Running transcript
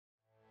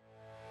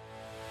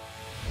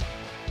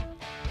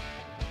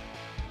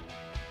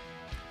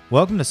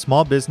Welcome to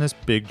Small Business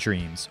Big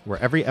Dreams,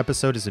 where every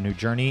episode is a new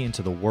journey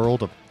into the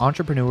world of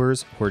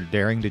entrepreneurs who are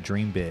daring to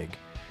dream big.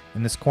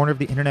 In this corner of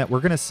the internet, we're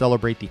going to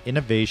celebrate the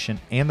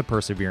innovation and the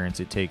perseverance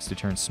it takes to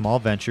turn small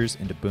ventures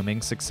into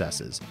booming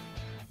successes.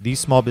 These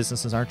small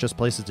businesses aren't just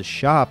places to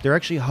shop, they're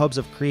actually hubs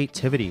of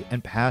creativity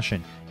and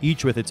passion,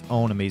 each with its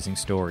own amazing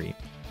story.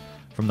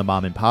 From the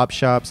mom and pop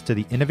shops to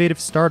the innovative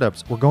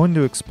startups, we're going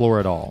to explore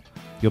it all.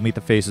 You'll meet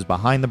the faces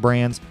behind the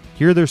brands,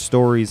 hear their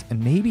stories,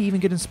 and maybe even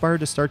get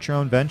inspired to start your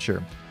own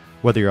venture.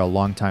 Whether you're a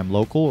longtime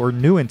local or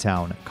new in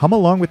town, come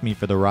along with me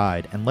for the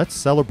ride and let's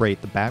celebrate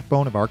the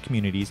backbone of our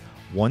communities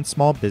one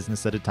small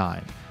business at a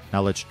time.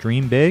 Now let's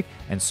dream big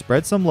and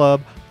spread some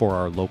love for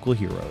our local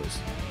heroes.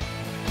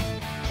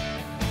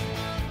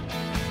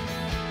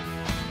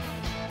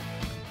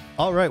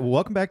 All right, well,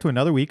 welcome back to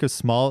another week of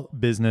Small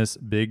Business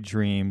Big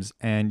Dreams.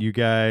 And you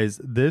guys,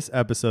 this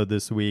episode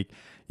this week,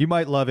 you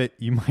might love it,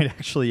 you might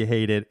actually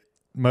hate it.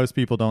 Most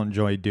people don't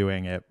enjoy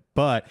doing it,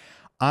 but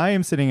I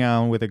am sitting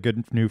down with a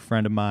good new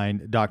friend of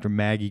mine, Dr.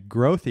 Maggie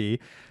Grothe,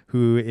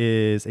 who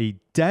is a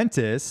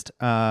dentist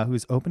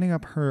who's opening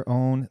up her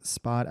own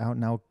spot out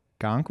in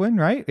Algonquin,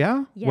 right?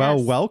 Yeah? Yes.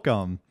 Well,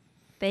 welcome.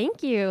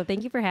 Thank you.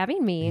 Thank you for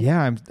having me.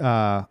 Yeah,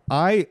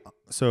 I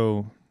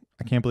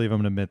can't believe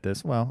I'm going to admit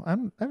this. Well, I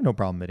have no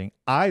problem admitting.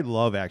 I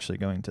love actually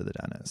going to the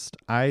dentist.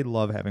 I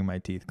love having my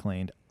teeth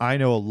cleaned. I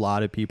know a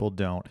lot of people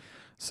don't.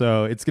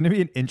 So it's going to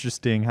be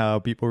interesting how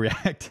people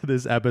react to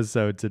this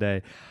episode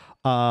today.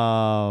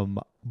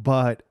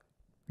 But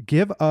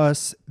give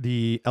us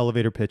the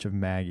elevator pitch of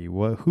Maggie.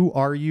 Who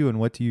are you and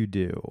what do you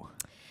do?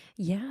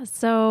 Yeah.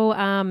 So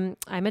I'm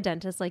a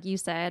dentist, like you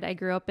said. I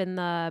grew up in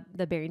the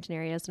Barrington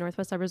area, so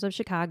northwest suburbs of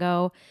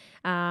Chicago.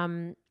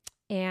 And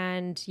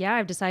yeah,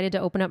 I've decided to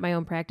open up my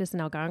own practice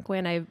in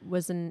Algonquin. I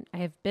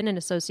have been an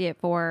associate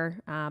for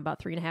about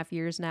 3.5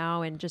 years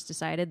now, and just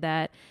decided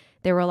that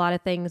there were a lot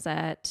of things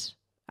that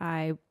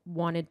I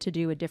wanted to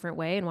do a different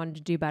way and wanted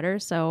to do better.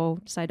 So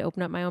decided to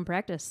open up my own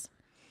practice.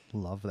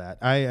 Love that.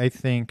 I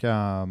think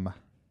no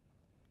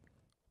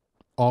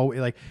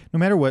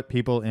matter what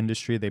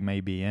industry they may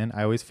be in,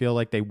 I always feel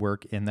like they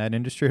work in that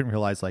industry and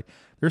realize like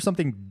there's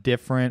something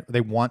different they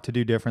want to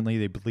do differently,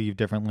 they believe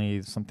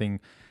differently,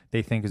 something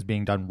they think is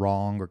being done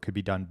wrong or could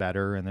be done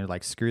better, and they're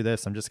like, screw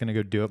this, I'm just gonna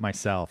go do it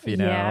myself, you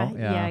know?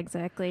 Yeah,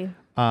 exactly.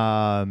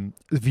 Have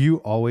you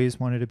always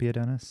wanted to be a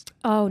dentist?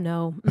 Oh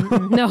no.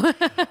 No.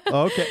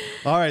 Okay.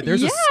 All right,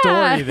 there's a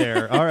story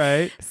there. All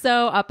right.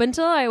 So up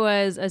until I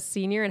was a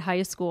senior in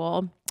high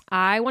school,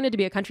 I wanted to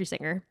be a country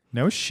singer.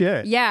 No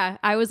shit. Yeah,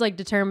 I was like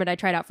determined. I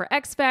tried out for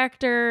X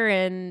Factor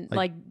and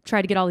like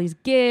tried to get all these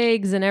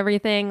gigs and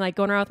everything, like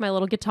going around with my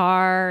little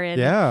guitar.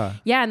 And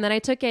yeah. And then I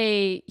took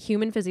a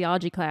human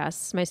physiology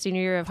class my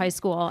senior year of high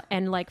school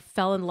and like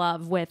fell in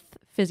love with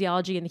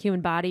physiology and the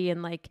human body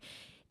and like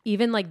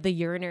even like the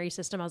urinary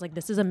system. I was like,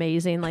 this is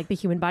amazing. Like the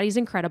human body is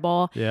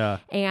incredible. Yeah.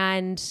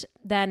 And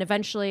then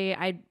eventually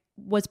I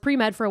was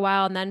pre-med for a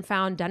while and then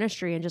found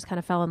dentistry and just kind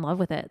of fell in love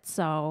with it.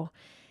 So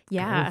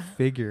yeah. Go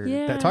figure.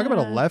 Yeah. Talk about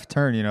a left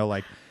turn,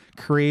 like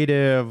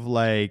creative,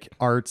 like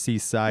artsy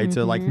side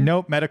to like,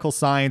 nope, medical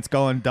science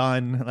going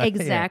done. Like,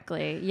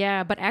 exactly.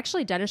 Yeah. But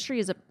actually dentistry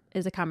is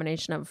a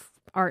combination of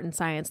art and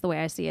science, the way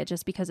I see it,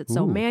 just because it's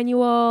so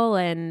manual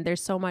and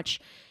there's so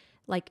much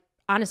like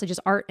honestly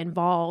just art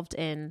involved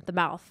in the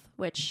mouth,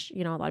 which,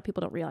 a lot of people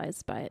don't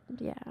realize, but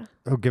yeah.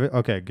 Oh, give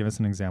us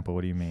an example.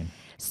 What do you mean?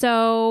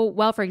 So,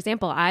 well, for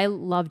example, I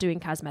love doing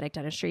cosmetic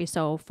dentistry.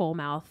 So full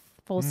mouth,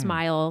 full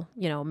smile,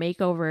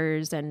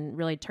 makeovers and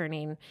really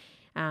turning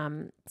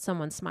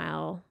someone's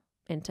smile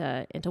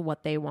into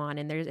what they want.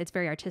 And it's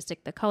very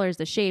artistic, the colors,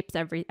 the shapes,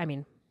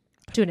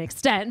 to an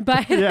extent,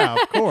 but yeah,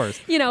 of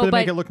course, but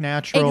make it look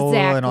natural.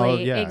 Exactly. And all,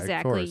 yeah,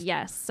 exactly.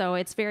 Yes. So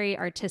it's very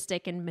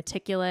artistic and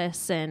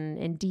meticulous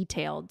and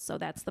detailed. So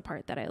that's the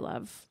part that I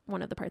love.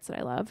 One of the parts that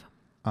I love.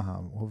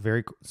 Well,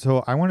 very cool.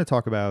 So I want to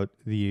talk about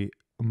the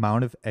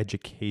amount of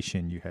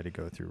education you had to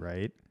go through,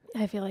 right?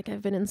 I feel like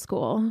I've been in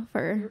school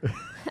for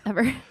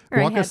ever.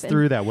 Walk us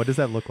through that. What does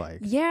that look like?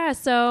 Yeah.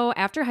 So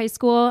after high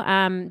school,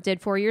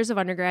 did 4 years of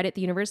undergrad at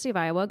the University of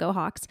Iowa, go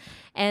Hawks.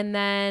 And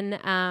then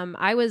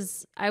I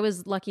was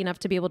lucky enough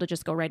to be able to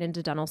just go right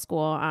into dental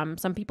school.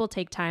 Some people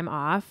take time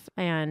off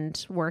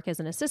and work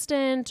as an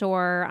assistant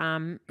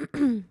or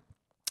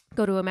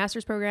go to a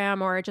master's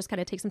program or just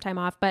kind of take some time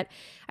off. But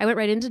I went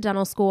right into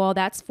dental school.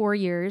 That's 4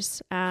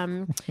 years.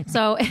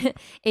 So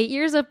 8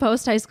 years of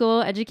post-high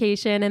school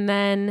education. And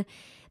then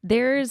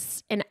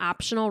there's an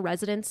optional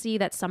residency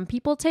that some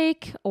people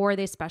take or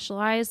they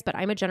specialize, but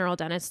I'm a general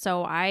dentist.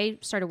 So I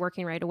started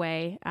working right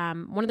away.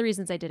 One of the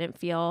reasons I didn't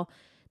feel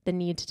the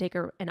need to take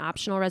an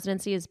optional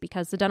residency is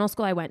because the dental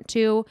school I went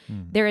to,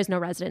 there is no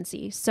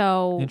residency.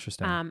 So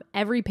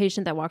every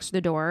patient that walks through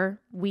the door,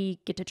 we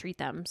get to treat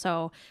them.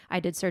 So I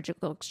did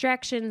surgical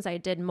extractions. I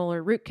did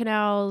molar root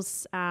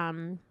canals,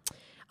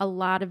 a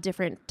lot of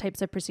different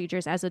types of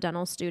procedures as a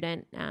dental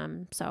student.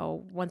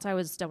 So once I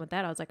was done with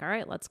that, I was like, all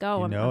right, let's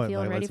go. I'm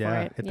feeling ready for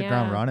it. Hit the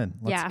ground running.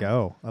 Let's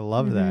go. I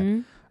love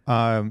that.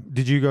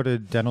 Did you go to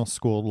dental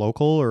school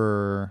local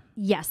or?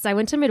 Yes, I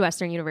went to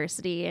Midwestern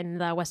University in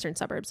the western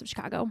suburbs of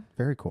Chicago.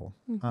 Very cool.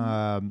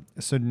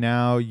 So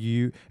now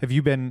you've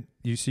been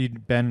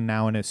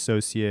now an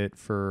associate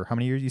for how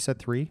many years? You said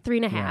 3?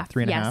 3.5. Yeah,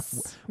 3.5.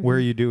 Yes. Where are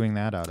you doing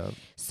that out of?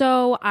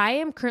 So I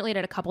am currently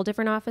at a couple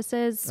different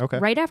offices. Okay.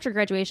 Right after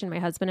graduation, my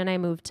husband and I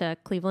moved to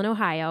Cleveland,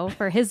 Ohio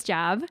for his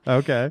job.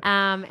 Okay.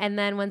 And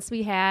then once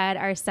we had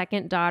our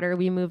second daughter,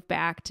 we moved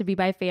back to be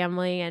by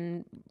family,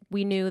 and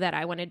we knew that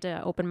I wanted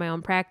to open my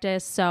own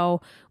practice.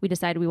 So we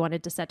decided we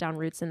wanted to set down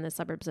roots in the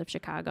suburbs of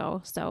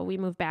Chicago. So we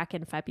moved back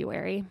in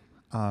February.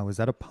 Was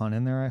that a pun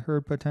in there I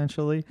heard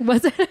potentially?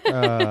 Was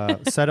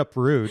it? Set up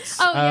roots.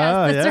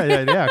 Oh,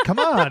 yes. Yeah. Come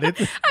on. I'm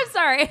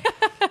sorry.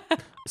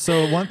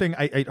 So one thing,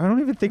 I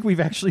don't even think we've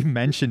actually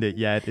mentioned it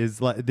yet,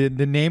 is like the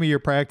name of your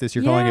practice.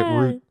 You're calling it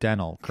Root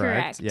Dental,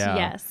 correct? Yeah.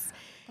 Yes.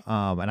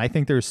 And I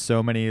think there's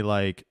so many,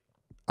 like,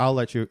 I'll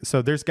let you.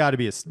 So there's got to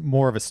be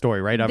more of a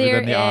story, right? Other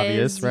than the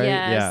obvious, right?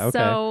 Yes. Yeah. Okay.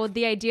 So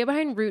the idea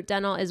behind Root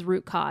Dental is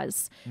root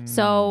cause.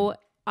 So,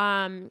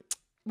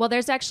 well,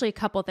 there's actually a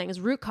couple things.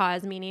 Root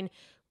cause meaning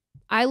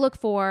I look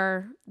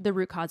for the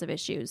root cause of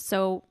issues.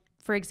 So,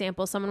 for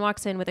example, someone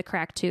walks in with a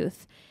cracked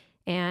tooth,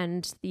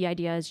 and the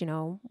idea is,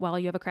 well,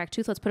 you have a cracked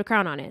tooth, let's put a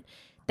crown on it.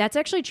 That's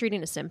actually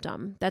treating a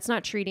symptom. That's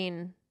not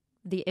treating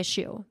the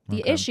issue.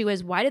 The issue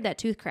is, why did that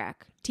tooth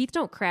crack? Teeth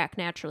don't crack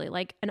naturally.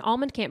 Like an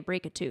almond can't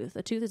break a tooth.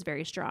 A tooth is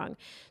very strong.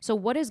 So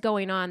what is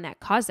going on that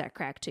caused that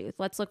cracked tooth?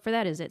 Let's look for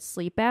that. Is it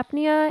sleep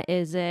apnea?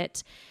 Is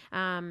it,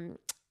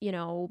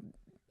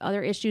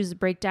 other issues,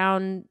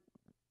 breakdown?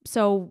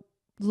 So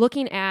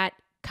looking at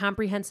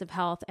comprehensive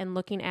health and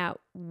looking at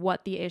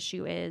what the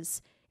issue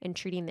is and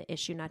treating the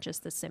issue, not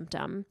just the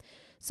symptom.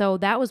 So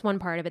that was one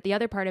part of it. The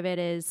other part of it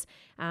is,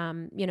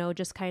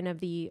 just kind of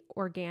the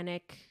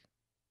organic,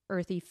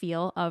 earthy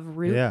feel of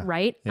root,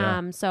 right?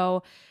 Yeah.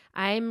 So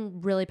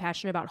I'm really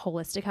passionate about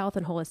holistic health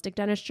and holistic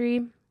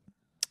dentistry,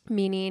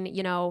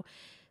 meaning,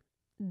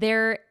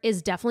 there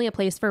is definitely a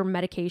place for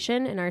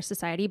medication in our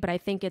society, but I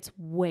think it's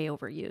way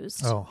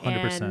overused. Oh,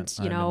 100%.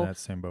 And, I'm in that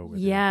same boat with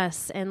you.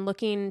 Yes. And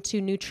looking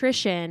to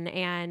nutrition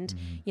and,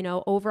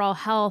 overall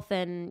health.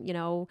 And,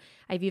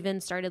 I've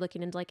even started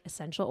looking into like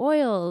essential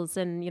oils,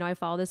 and, I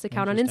follow this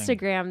account on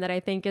Instagram that I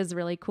think is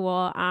really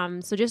cool.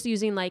 So just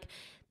using like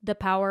the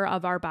power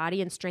of our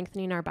body and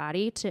strengthening our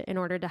body in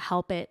order to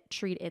help it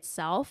treat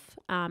itself,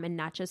 and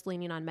not just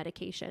leaning on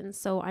medications.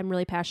 So I'm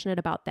really passionate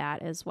about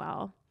that as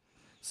well.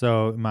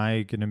 So am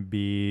I going to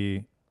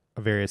be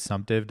very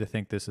assumptive to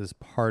think this is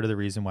part of the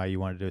reason why you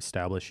wanted to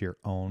establish your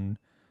own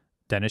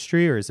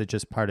dentistry, or is it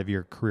just part of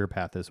your career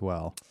path as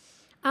well?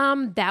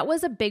 That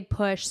was a big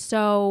push.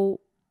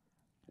 So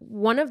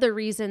one of the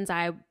reasons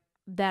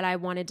that I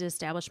wanted to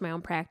establish my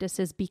own practice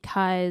is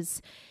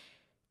because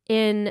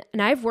and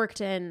I've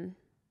worked in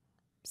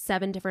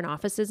 7 different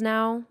offices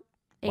now.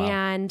 Wow.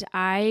 And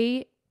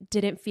I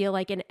didn't feel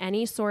like in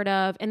any sort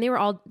of, and they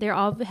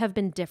all have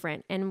been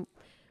different. And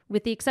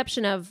with the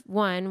exception of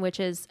one, which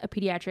is a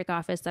pediatric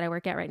office that I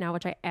work at right now,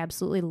 which I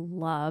absolutely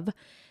love.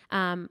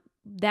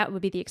 That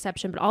would be the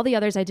exception. But all the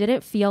others, I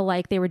didn't feel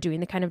like they were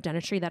doing the kind of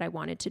dentistry that I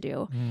wanted to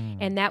do.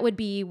 And that would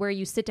be where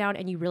you sit down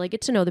and you really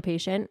get to know the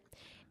patient,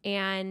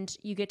 and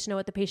you get to know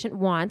what the patient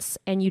wants,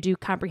 and you do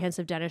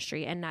comprehensive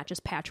dentistry and not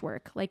just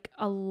patchwork. Like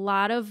a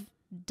lot of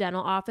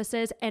dental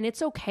offices, and it's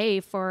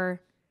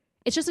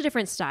just a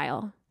different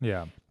style.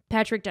 Yeah.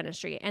 Patchwork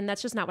dentistry. And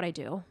that's just not what I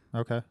do.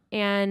 Okay.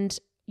 And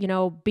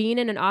being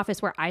in an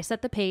office where I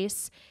set the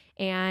pace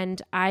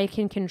and I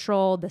can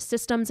control the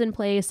systems in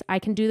place, I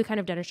can do the kind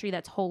of dentistry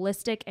that's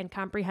holistic and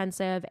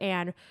comprehensive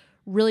and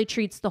really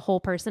treats the whole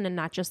person and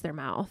not just their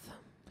mouth.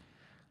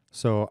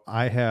 So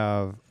I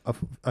have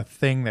a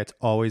thing that's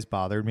always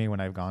bothered me when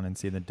I've gone and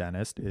seen the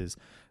dentist is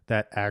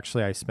that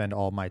actually I spend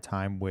all my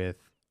time with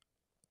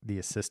the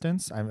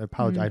assistants. I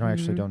apologize. I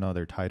don't know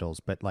their titles,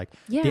 but like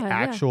the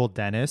actual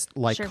dentist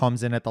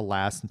comes in at the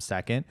last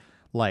second,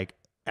 like,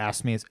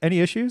 asked me, any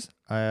issues?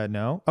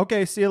 No.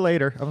 Okay, see you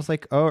later. I was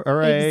like, oh, all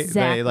right.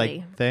 Exactly. They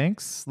like,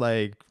 thanks.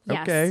 Like,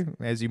 yes. Okay.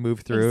 As you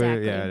move through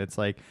exactly. it. Yeah. It's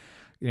like,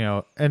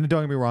 and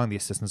don't get me wrong, the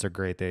assistants are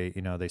great. They,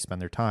 they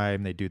spend their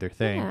time, they do their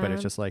thing, but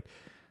it's just like,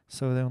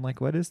 so then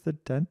like, what does the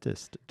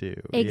dentist do?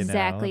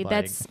 Exactly.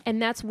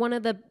 That's one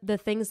of the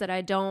things that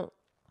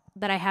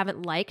I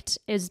haven't liked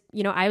is,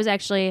 I was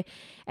actually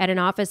at an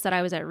office that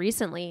I was at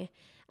recently.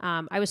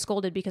 I was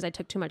scolded because I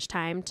took too much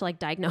time to like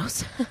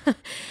diagnose.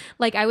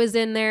 Like I was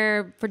in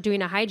there for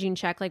doing a hygiene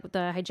check, like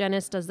the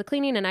hygienist does the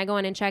cleaning and I go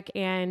in and check,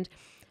 and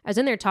I was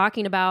in there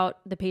talking about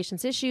the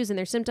patient's issues and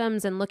their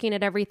symptoms and looking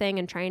at everything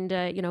and trying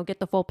to, get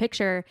the full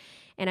picture.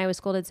 And I was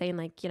scolded saying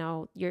like,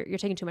 you're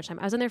taking too much time.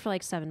 I was in there for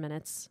like 7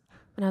 minutes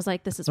and I was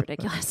like, this is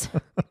ridiculous.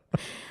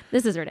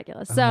 This is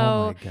ridiculous. So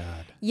oh my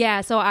God.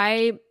 Yeah. So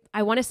I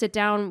want to sit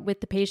down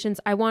with the patients.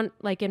 I want,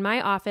 like in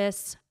my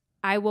office,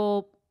 I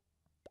will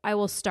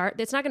start.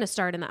 It's not going to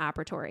start in the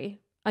operatory.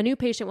 a new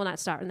patient will not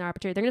start in their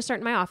opportunity. They're going to start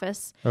in my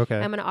office. Okay.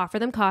 I'm going to offer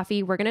them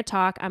coffee. We're going to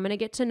talk. I'm going to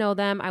get to know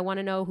them. I want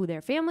to know who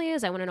their family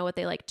is. I want to know what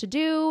they like to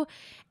do.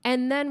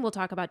 And then we'll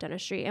talk about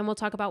dentistry, and we'll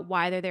talk about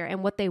why they're there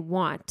and what they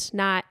want.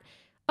 Not,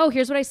 oh,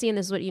 here's what I see and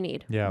this is what you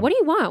need. Yeah. What do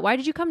you want? Why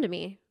did you come to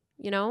me?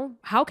 You know,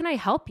 how can I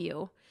help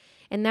you?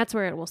 And that's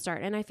where it will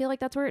start. And I feel like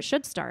that's where it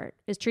should start,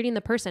 is treating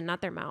the person,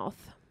 not their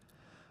mouth.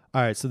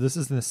 All right. So this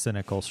is the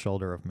cynical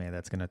shoulder of me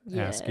that's going to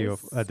ask you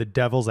Yes. the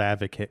devil's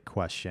advocate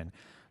question.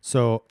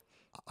 So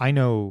I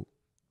know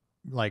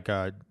like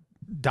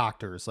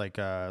doctors, like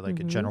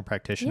general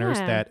practitioners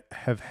Yeah. that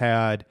have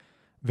had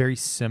very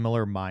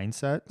similar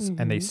mindsets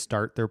and they Mm-hmm.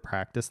 start their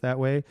practice that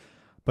way.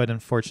 But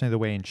unfortunately, the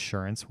way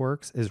insurance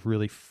works is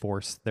really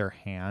force their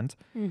hand.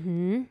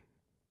 Mm-hmm.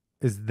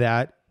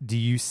 Do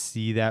you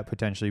see that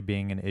potentially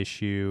being an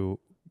issue,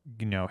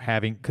 you know,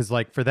 having, because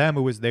like for them,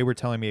 they were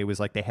telling me it was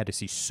like they had to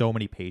see so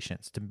many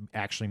patients to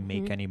actually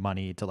make any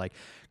money to like,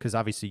 because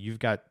obviously you've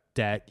got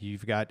debt,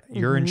 you've got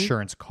your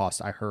insurance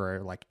costs, I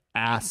heard, are like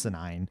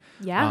asinine.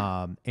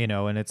 Yeah. You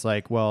know, and it's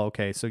like, well,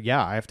 okay, so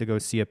yeah, I have to go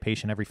see a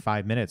patient every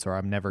 5 minutes or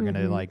I'm never going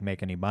to like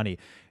make any money.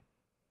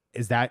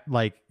 Is that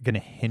like going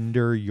to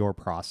hinder your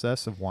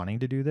process of wanting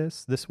to do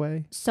this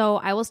way? So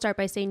I will start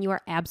by saying you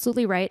are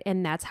absolutely right.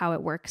 And that's how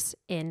it works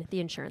in the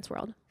insurance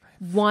world.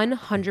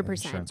 100%.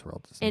 Insurance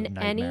world is a In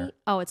nightmare.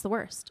 it's the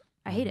worst.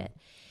 I hate it.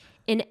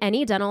 In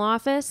any dental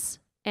office,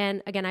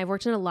 and again, I've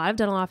worked in a lot of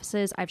dental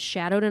offices. I've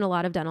shadowed in a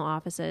lot of dental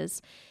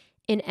offices.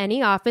 In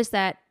any office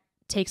that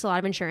takes a lot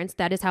of insurance,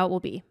 that is how it will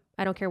be.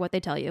 I don't care what they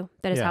tell you.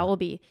 That is Yeah. how it will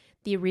be.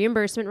 The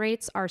reimbursement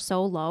rates are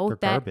so low They're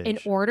that in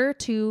garbage. order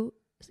to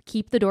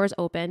keep the doors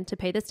open, to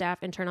pay the staff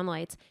and turn on the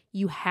lights,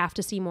 you have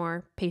to see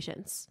more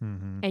patients.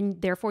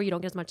 And therefore you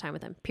don't get as much time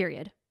with them,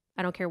 period.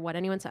 I don't care what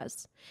anyone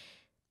says.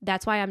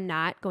 That's why I'm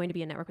not going to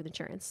be in network with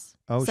insurance.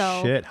 Oh,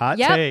 So, shit. Hot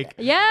yep, take.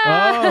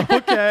 Yeah. Oh,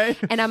 okay.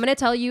 And I'm going to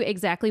tell you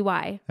exactly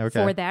why.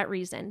 Okay. For that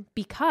reason.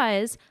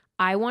 Because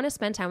I want to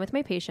spend time with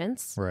my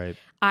patients. Right.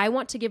 I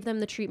want to give them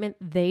the treatment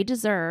they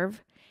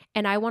deserve.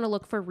 And I want to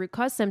look for root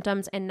cause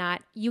symptoms and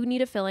not, you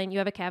need a filling, you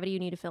have a cavity, you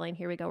need a filling,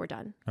 here we go, we're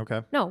done.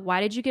 Okay. No,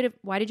 why did you get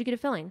a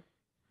filling?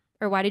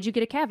 Or why did you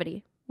get a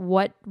cavity?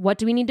 What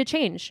do we need to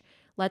change?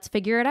 Let's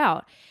figure it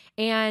out.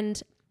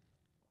 And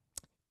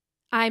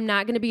I'm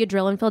not going to be a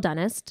drill and fill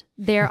dentist.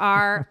 There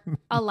are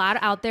a lot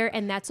out there,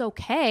 and that's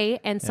okay.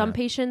 And some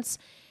patients,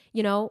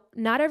 you know,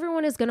 not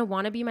everyone is going to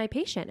want to be my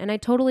patient. And I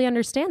totally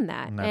understand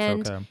that. And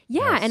that's okay.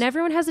 Yeah, Yes. and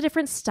everyone has a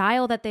different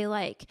style that they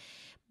like.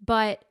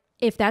 But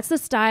if that's the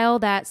style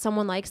that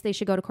someone likes, they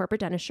should go to corporate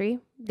dentistry.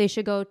 They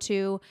should go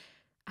to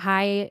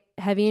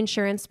heavy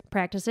insurance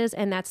practices,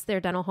 and that's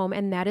their dental home.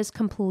 And that is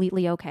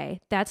completely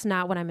okay. That's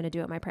not what I'm going to do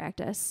at my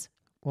practice.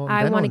 Well, I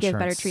dental wanna give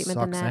insurance better treatment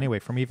than sucks that. anyway,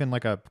 from even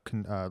like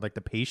like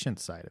the patient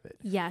side of it.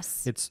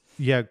 Yes, It's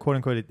quote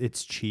unquote,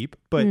 it's cheap,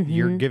 but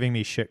you're giving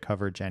me shit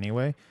coverage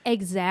anyway.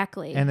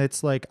 exactly. And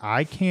it's like,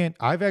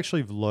 I've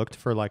actually looked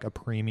for like a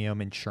premium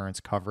insurance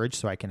coverage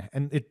so I can,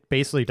 and it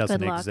basically doesn't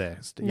Good luck.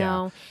 exist.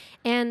 No.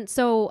 And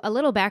so a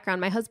little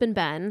background, my husband,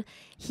 Ben,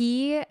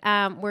 he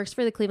works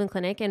for the Cleveland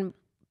Clinic, and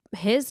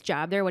his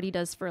job there, what he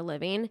does for a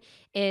living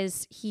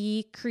is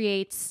he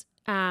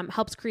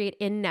helps create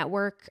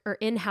in-network or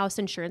in-house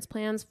insurance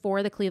plans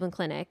for the Cleveland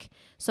Clinic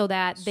so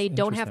that they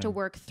don't have to Interesting.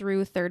 work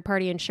through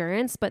third-party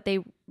insurance, but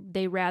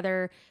they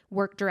rather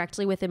work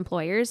directly with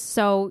employers.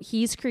 So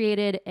he's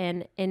created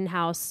an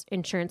in-house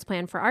insurance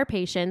plan for our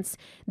patients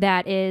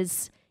that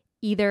is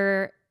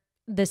either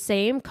the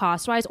same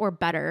cost-wise or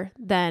better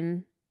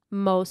than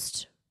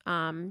most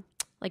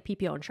like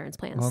PPO insurance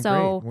plans. Well,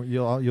 so great.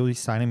 Well, you'll be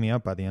signing me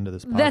up by the end of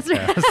this That's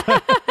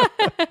podcast.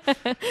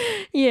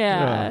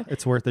 yeah.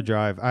 It's worth the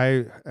drive.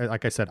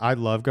 Like I said, I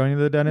love going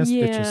to the dentist.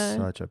 It's just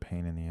Yeah. such a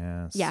pain in the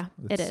ass. Yeah,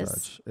 it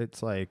is.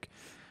 It's like,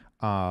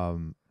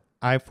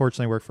 I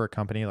fortunately work for a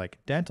company like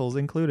dental's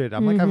included.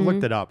 I'm like, I've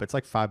looked it up. It's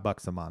like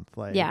 $5 a month.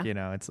 Like, Yeah. you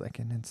know,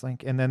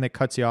 and then it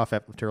cuts you off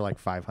after like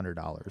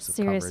 $500.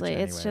 Seriously, of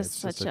it's coverage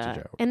just anyway. such It's a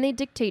joke. and they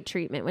dictate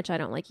treatment, which I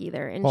don't like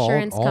either. Well,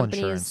 Insurance all companies.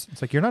 insurance.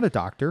 It's like, you're not a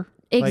doctor.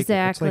 Like, it's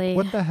Exactly. like,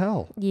 what the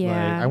hell?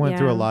 Yeah, Like, I went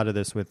through a yeah. lot of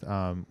this with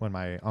when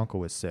my uncle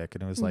was sick,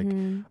 and it was like,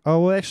 Mm-hmm.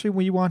 oh, well, actually,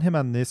 we want him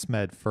on this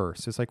med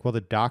first. It's like, well,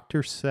 the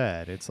doctor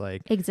said. It's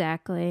like,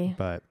 Exactly.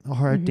 but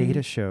our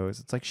data shows.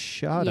 It's like,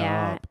 shut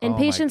Yeah. up. And Oh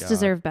my patients God.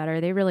 deserve better.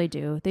 They really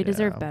do. They Yeah.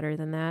 deserve better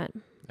than that.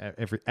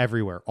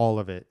 Everywhere, all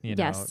of it. You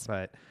know, Yes.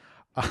 but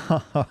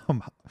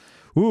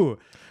ooh.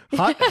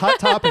 Hot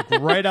topic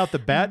right out the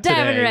bat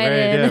Diving today. right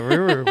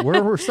in. Yeah,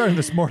 we're starting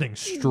this morning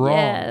strong.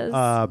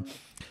 Yes.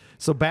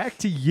 So back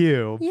to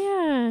you.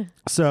 Yeah.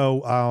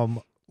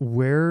 So,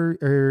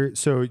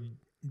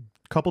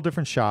 couple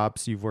different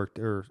shops you've worked,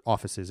 or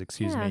offices,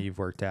 excuse me, you've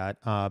worked at.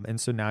 And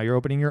so now you're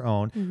opening your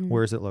own.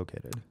 Where is it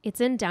located?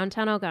 It's in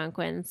downtown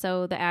Algonquin.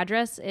 So the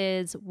address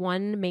is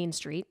 1 Main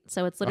Street.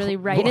 So it's literally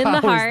right in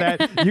the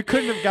heart. You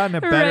couldn't have gotten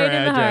a better Right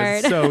in the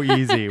address. So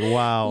easy.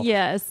 Wow.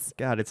 Yes.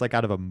 God, it's like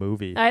out of a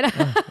movie. I know.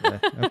 Yeah,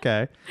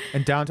 okay.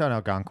 And downtown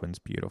Algonquin's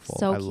beautiful.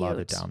 So I cute. love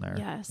it down there.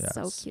 Yes.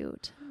 So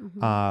cute.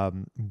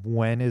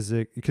 When is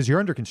it? Because you're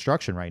under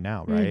construction right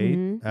now,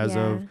 right? As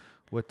of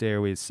what day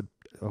are we?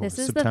 This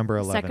is September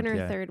 11th. Second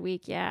or third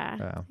week.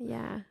 Yeah.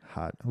 Yeah.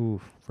 Hot. Ooh,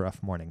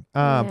 rough morning.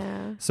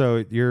 Yeah.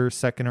 So you're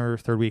second or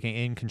third week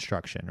in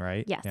construction,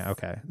 right? Yes. Yeah.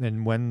 Okay.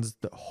 And when's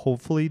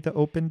hopefully the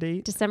open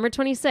date? December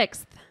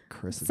 26th.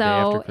 Day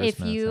after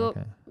Christmas.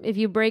 If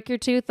you break your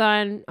tooth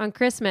on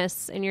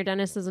Christmas and your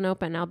dentist isn't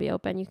open, I'll be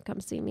open. You can come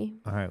see me.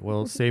 All right.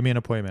 Well, save me an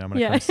appointment. I'm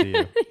going to come see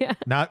you. Yeah.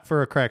 Not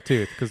for a cracked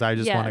tooth, because I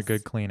just want a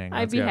good cleaning.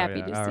 I'd be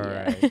happy to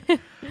see it.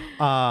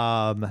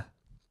 All right.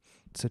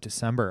 So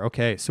December.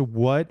 Okay. So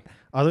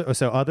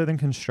other than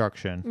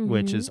construction,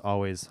 which is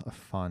always a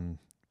fun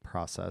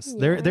process.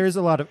 There's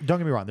a lot of, don't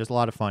get me wrong, there's a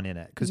lot of fun in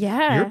it, because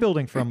you're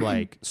building from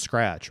like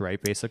scratch,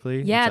 right?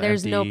 Basically. Yeah.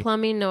 There's no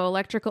plumbing, no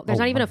electrical. There's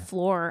not even a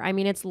floor. I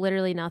mean, it's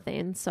literally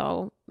nothing.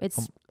 So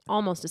it's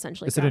almost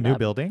essentially. Is it a new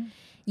building?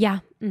 Yeah.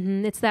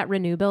 It's that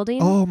Renew building.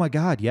 Oh my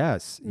God.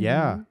 Yes.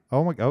 Yeah.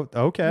 Oh my. Oh,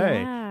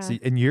 okay. Yeah.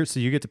 So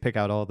you get to pick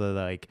out all the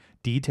like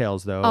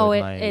details though. Oh,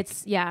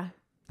 it's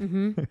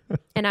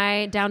and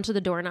I down to the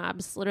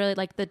doorknobs, literally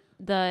like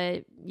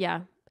the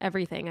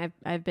everything.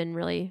 I've been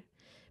really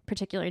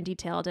particular and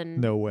detailed,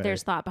 and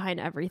there's thought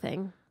behind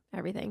everything.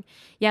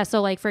 Yeah.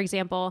 So like, for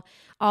example,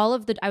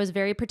 I was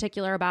very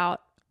particular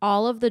about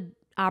all of the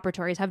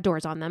operatories have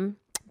doors on them,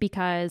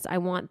 because I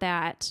want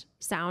that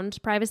sound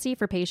privacy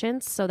for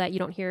patients, so that you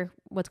don't hear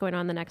what's going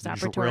on in the next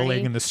operatory.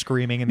 Drilling and the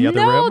screaming in the other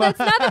room. No, that's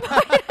not the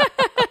point.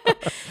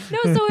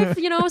 No, so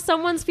if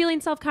someone's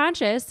feeling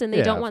self-conscious and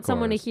they don't want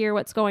someone to hear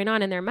what's going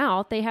on in their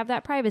mouth, they have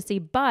that privacy.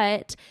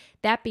 But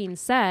that being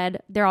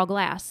said, they're all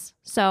glass.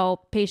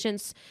 So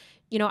patients,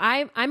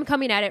 I'm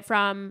coming at it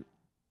from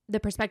the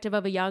perspective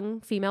of a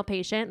young female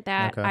patient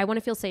that I want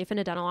to feel safe in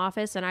a dental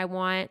office, and I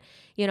want,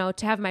 to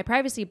have my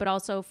privacy, but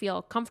also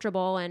feel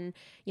comfortable. And,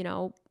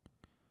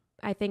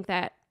 I think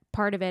that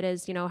part of it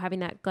is, having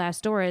that glass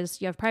door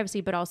is you have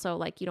privacy, but also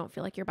like you don't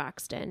feel like you're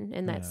boxed in,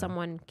 and that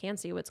someone can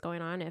see what's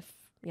going on if,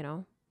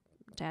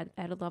 to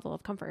add a level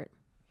of comfort.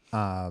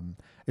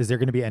 Is there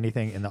going to be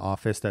anything in the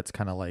office that's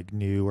kind of like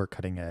new or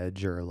cutting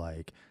edge, or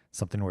like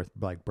something worth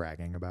like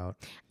bragging about?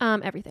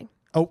 Everything.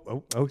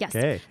 Oh, okay.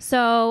 Yes.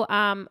 So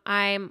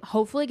I'm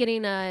hopefully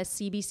getting a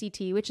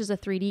CBCT, which is a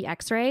 3D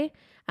X-ray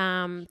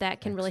that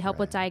can really help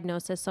with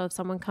diagnosis. So if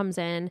someone comes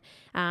in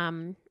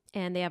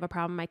and they have a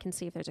problem, I can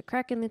see if there's a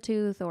crack in the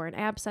tooth or an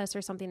abscess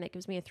or something that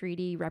gives me a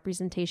 3D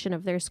representation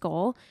of their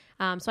skull.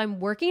 So I'm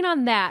working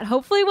on that.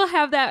 Hopefully we'll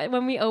have that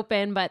when we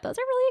open, but those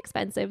are really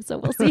expensive, so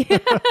we'll see.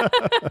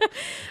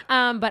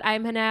 But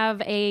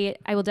I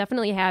will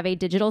definitely have a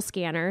digital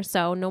scanner.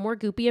 So no more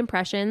goopy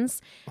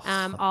impressions.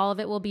 All of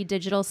it will be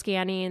digital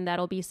scanning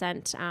that'll be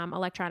sent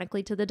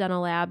electronically to the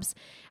dental labs.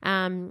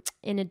 In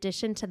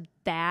addition to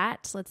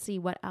that, let's see,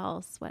 what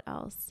else?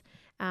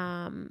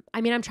 I'm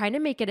trying to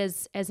make it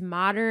as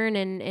modern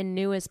and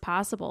new as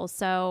possible.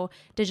 So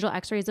digital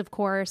x-rays, of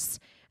course,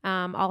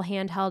 all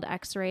handheld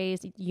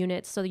x-rays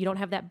units. So you don't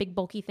have that big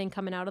bulky thing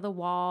coming out of the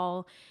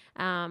wall.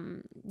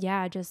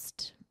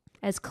 Just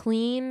as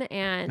clean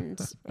and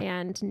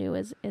new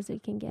as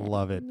it can get.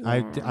 Love it.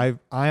 Yeah.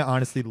 I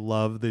honestly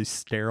love the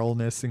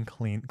sterileness and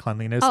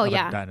cleanliness of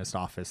a dentist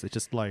office. It's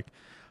just like,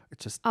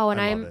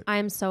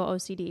 I'm so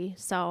OCD,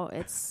 so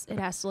it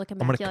has to look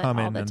immaculate all the time.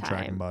 I'm gonna come in and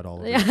dragging mud all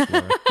over the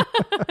floor.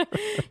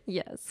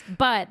 Yes,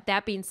 but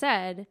that being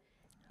said,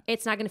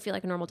 it's not going to feel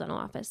like a normal dental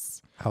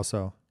office. How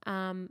so?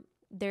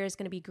 There's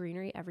going to be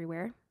greenery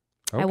everywhere.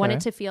 Okay. I want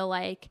it to feel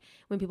like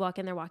when people walk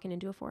in, they're walking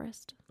into a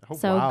forest. Oh,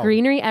 so wow.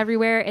 greenery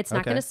everywhere. It's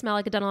not going to smell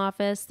like a dental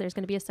office. There's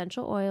going to be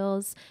essential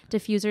oils,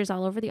 diffusers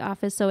all over the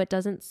office, so it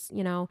doesn't,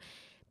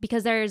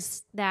 because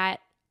there's that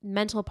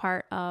mental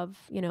part of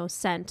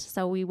scent,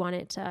 so we want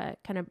it to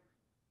kind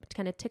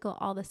of tickle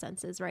all the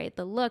senses, right?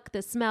 The look,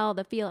 the smell,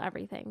 the feel,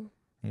 everything.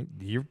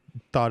 You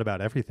thought about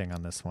everything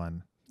on this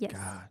one. Yes.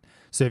 God.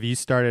 So have you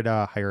started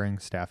hiring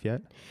staff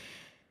yet?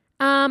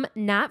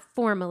 Not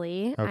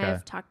formally. Okay.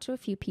 I've talked to a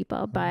few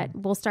people, but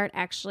we'll start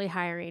actually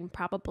hiring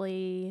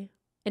probably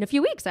in a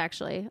few weeks.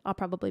 Actually, I'll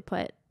probably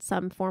put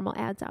some formal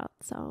ads out.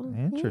 So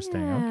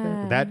interesting. Yeah.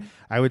 Okay. That,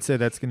 I would say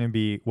that's going to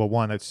be,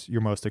 one, that's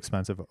your most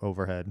expensive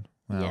overhead.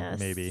 Well, yes.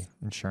 maybe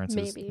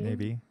insurances,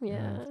 maybe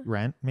yeah,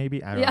 rent,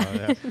 maybe, I don't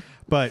know. Yeah.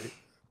 But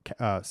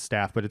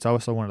staff, but it's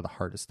also one of the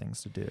hardest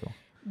things to do.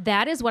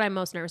 That is what I'm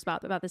most nervous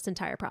about this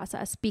entire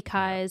process,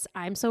 because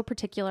I'm so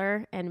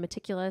particular and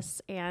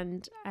meticulous,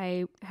 and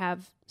I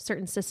have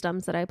certain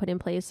systems that I put in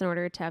place in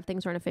order to have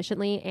things run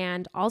efficiently.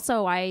 And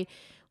also I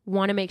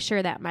want to make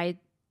sure that my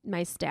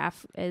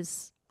staff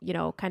is,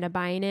 kind of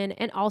buying in.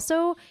 And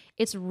also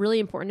it's really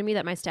important to me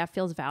that my staff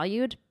feels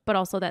valued, but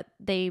also that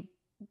they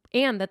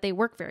and that they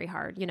work very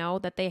hard,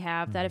 that they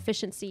have that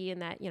efficiency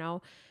and that,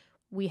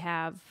 we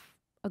have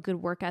a good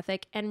work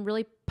ethic and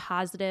really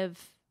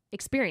positive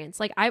experience.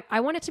 Like I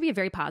want it to be a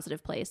very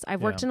positive place.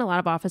 I've worked in a lot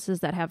of offices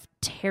that have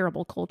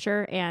terrible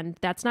culture, and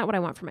that's not what I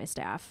want for my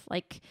staff.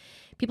 Like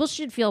people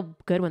should feel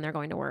good when they're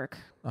going to work.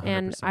 100%.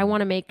 And I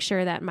want to make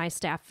sure that my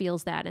staff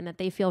feels that and that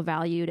they feel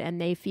valued and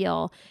they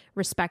feel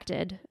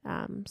respected.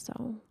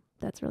 So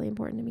that's really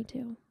important to me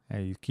too.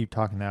 Hey, you keep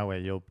talking that way,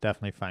 you'll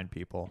definitely find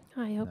people.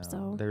 I hope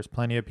so. There's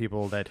plenty of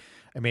people that,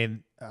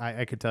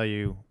 I could tell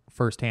you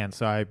firsthand.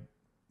 So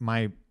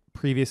my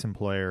previous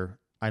employer,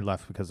 I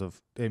left because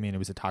of, it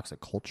was a toxic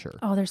culture.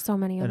 Oh, there's so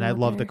many of them. And I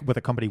loved what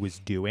the company was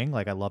doing.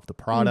 Like I loved the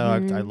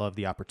product. I loved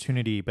the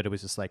opportunity, but it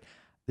was just like,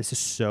 this is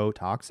so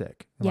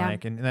toxic. Yeah.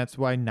 And that's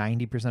why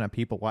 90% of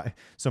people,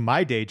 so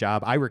my day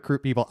job, I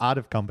recruit people out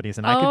of companies,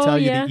 and I can tell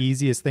you the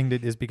easiest thing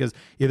is because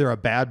either a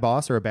bad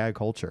boss or a bad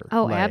culture.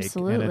 Oh,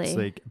 absolutely. And it's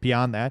like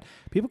beyond that,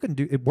 people can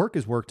do it. Work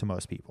is work to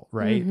most people.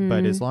 Right.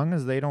 But as long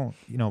as they don't,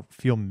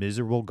 feel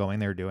miserable going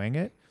there doing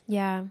it.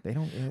 Yeah. They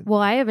don't. Well,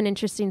 I have an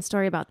interesting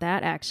story about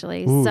that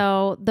actually. Ooh.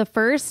 So the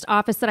first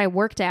office that I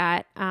worked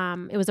at,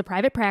 it was a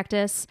private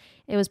practice.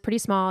 It was pretty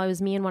small. It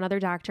was me and one other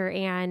doctor,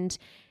 and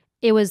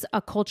it was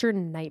a culture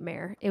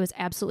nightmare. It was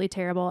absolutely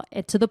terrible,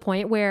 to the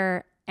point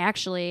where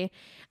actually,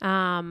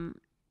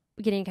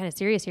 getting kind of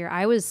serious here,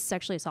 I was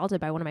sexually assaulted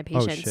by one of my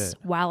patients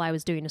while I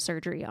was doing a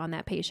surgery on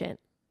that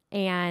patient.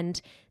 And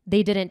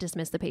they didn't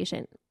dismiss the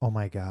patient. Oh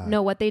my God.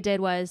 No, what they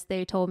did was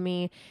they told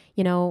me,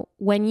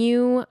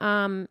 when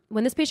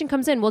this patient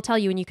comes in, we'll tell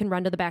you and you can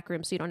run to the back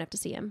room so you don't have to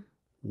see him.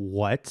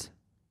 What?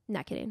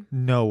 Not kidding.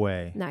 No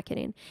way. Not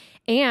kidding.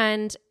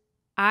 And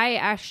I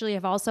actually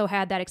have also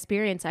had that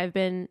experience.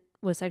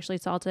 Was sexually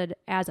assaulted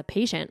as a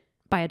patient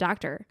by a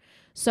doctor.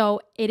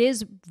 So it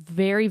is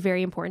very,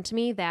 very important to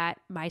me that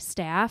my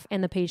staff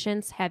and the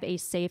patients have a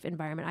safe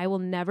environment. I will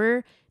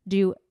never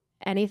do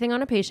anything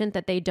on a patient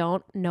that they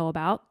don't know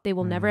about. They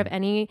will never have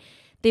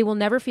they will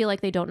never feel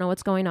like they don't know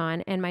what's going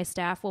on, and my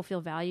staff will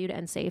feel valued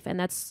and safe. And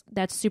that's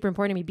super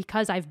important to me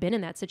because I've been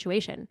in that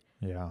situation.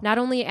 Yeah. Not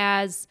only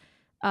as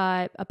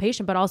a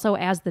patient, but also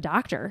as the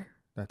doctor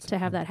to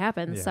have that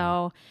happen. Yeah.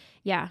 So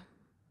yeah.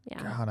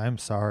 Yeah. God, I'm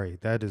sorry.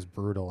 That is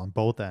brutal on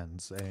both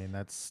ends.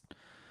 That's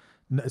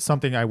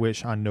something I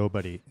wish on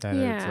nobody. And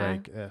it's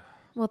like,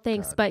 well,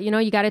 thanks. God. But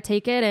you got to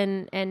take it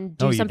and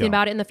do something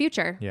about it in the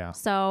future. Yeah.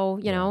 So,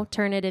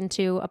 turn it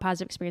into a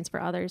positive experience for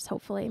others,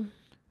 hopefully.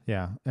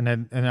 Yeah.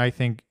 And I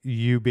think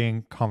you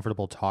being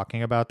comfortable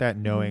talking about that,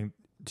 knowing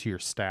to your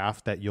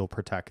staff that you'll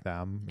protect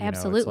them.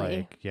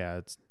 Absolutely.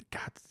 It's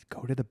God,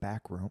 go to the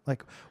back room.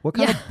 Like what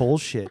kind of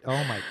bullshit?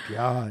 Oh my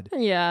God.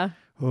 Yeah.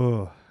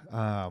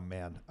 Oh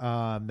man,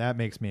 that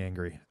makes me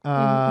angry.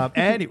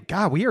 Anyway,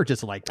 God, we are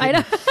just like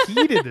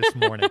heated this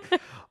morning.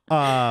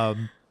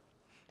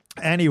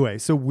 Anyway,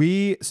 so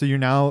you're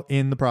now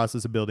in the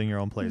process of building your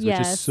own place, which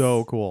is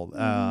so cool.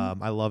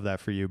 I love that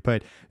for you.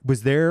 But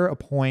was there a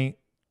point,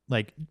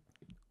 like,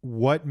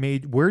 when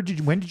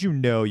did you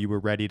know you were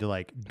ready to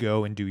like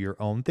go and do your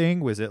own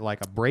thing? Was it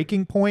like a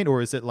breaking point, or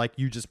is it like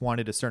you just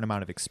wanted a certain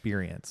amount of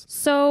experience?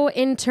 So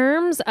in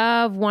terms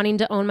of wanting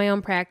to own my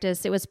own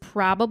practice, it was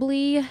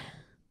probably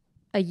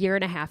a year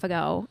and a half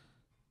ago,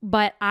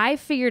 but I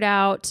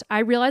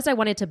realized I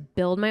wanted to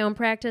build my own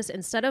practice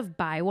instead of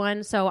buy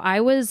one. So I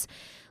was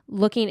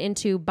looking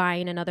into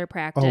buying another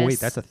practice. Oh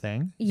wait, that's a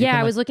thing?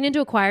 I was looking into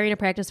acquiring a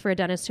practice for a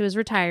dentist who was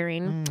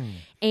retiring.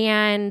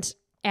 And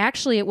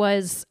actually it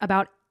was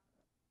about,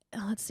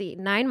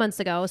 9 months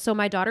ago. So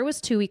my daughter was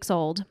 2 weeks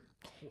old.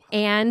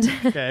 And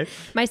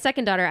my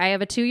second daughter, I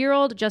have a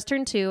 2-year-old, just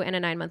turned 2, and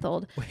a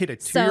 9month-old. Wait, a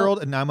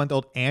 2-year-old, a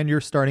 9-month-old, and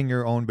you're starting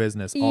your own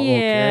business. Oh,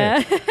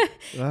 yeah. Okay.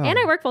 Wow. And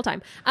I work full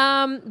time.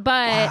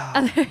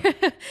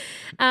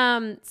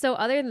 So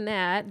other than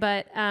that,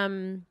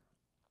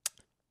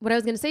 what I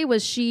was going to say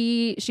was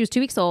she was 2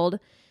 weeks old.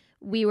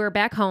 We were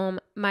back home.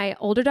 My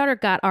older daughter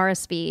got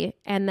RSV,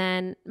 and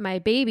then my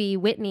baby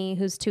Whitney,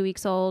 who's 2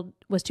 weeks old,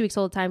 was 2 weeks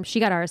old at the time. She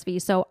got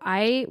RSV. So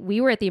we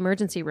were at the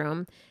emergency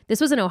room.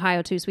 This was in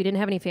Ohio too, so we didn't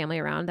have any family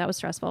around. That was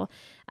stressful.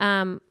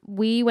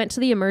 We went to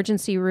the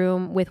emergency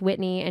room with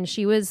Whitney, and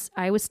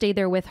I stayed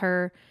there with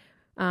her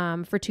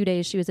for 2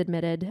 days. She was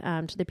admitted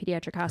to the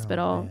pediatric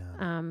hospital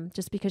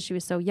just because she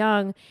was so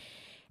young.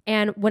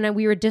 And when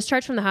we were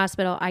discharged from the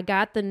hospital, I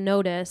got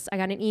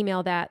an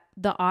email that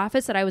the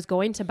office that I was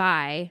going to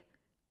buy,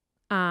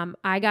 and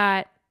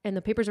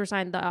the papers were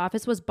signed, the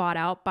office was bought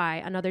out by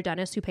another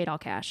dentist who paid all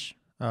cash.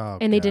 Oh,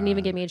 and they didn't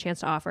even give me a chance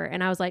to offer.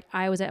 And I was like,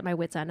 I was at my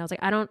wit's end. I was like,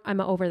 I'm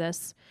over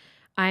this.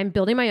 I'm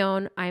building my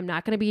own. I'm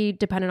not going to be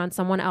dependent on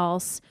someone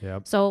else.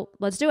 Yep. So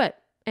let's do it.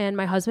 And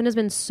my husband has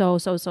been so,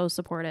 so, so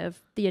supportive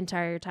the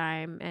entire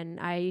time. And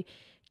I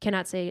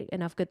cannot say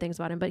enough good things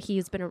about him, but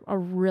he's been a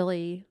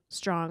really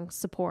strong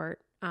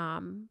support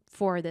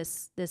for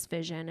this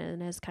vision,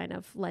 and has kind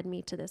of led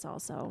me to this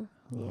also.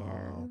 Yeah.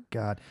 Oh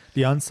God,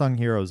 the unsung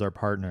heroes are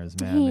partners,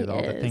 man. He With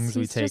all the things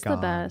we He's take just on.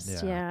 the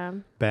best. Yeah.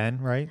 Ben,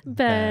 right?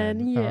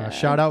 Ben, yeah.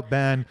 Shout out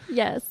Ben.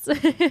 Yes.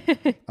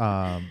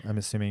 I'm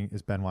assuming,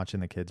 is Ben watching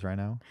the kids right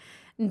now?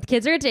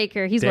 Kids are at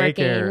daycare. He's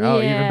working. Oh,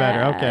 yeah. even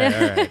better.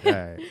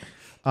 Okay.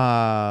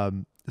 All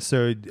right.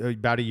 So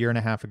about a year and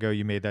a half ago,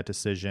 you made that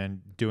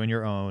decision, doing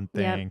your own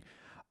thing.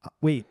 Yep.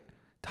 Wait,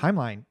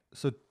 timeline.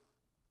 So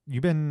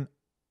you've been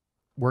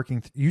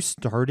working. You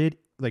started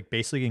like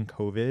basically in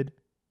COVID,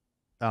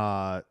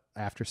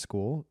 after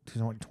school.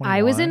 21?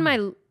 I was in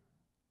my.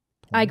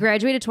 I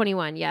graduated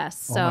 21. Yes.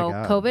 So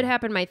COVID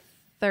happened my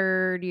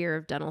third year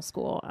of dental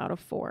school out of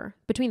 4,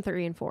 between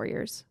 3 and 4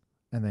 years.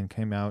 And then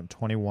came out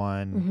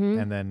 21,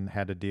 and then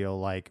had to deal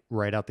like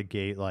right out the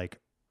gate, like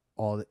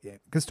all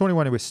because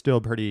 21 it was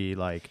still pretty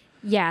like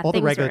all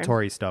the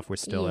regulatory stuff was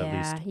still at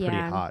least pretty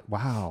hot.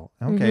 Wow.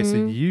 Okay, so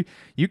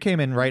you came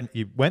in right.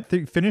 You went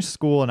through, finished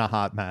school in a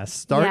hot mess,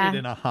 started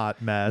in a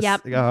hot mess.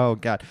 Yep. Oh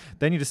God.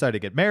 Then you decided to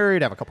get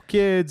married, have a couple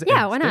kids.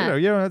 Yeah, and, why not?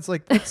 It's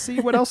like, let's see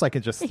what else I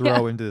can just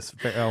throw into this.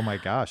 Oh my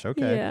gosh.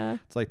 Okay. Yeah.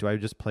 It's like, do I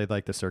just play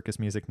like the circus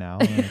music now?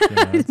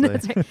 It's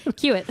That's right.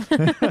 Cue it.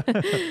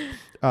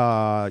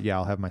 Yeah,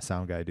 I'll have my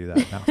sound guy do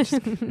that now.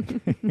 Just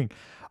kidding.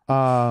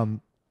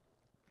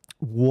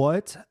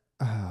 What?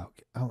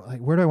 Like,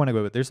 where do I want to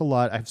go with? There's a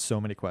lot. I have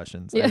so many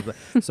questions. Yeah.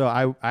 So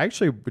I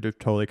actually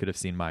could have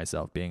seen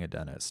myself being a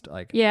dentist.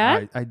 Like,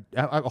 yeah, I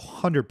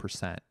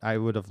 100%. I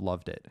would have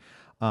loved it.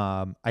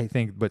 I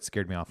think what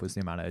scared me off was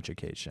the amount of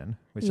education,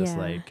 which is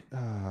like,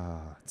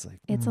 it's like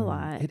it's a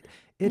lot.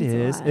 It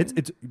is.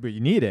 It's but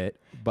you need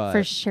it. But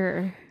for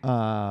sure.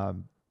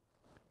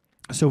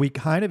 So we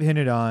kind of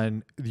hinted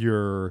on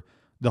the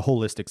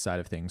holistic side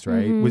of things,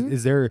 right?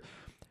 Is there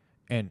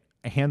and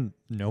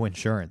no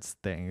insurance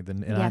thing, the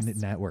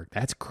network?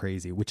 That's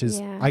crazy. Which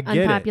is I get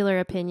unpopular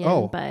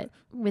opinion, but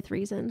with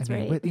reasons, I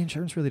mean, right? The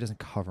insurance really doesn't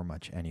cover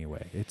much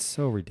anyway. It's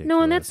so ridiculous.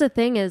 No, and that's the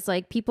thing is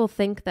like people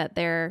think that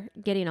they're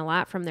getting a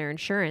lot from their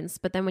insurance,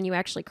 but then when you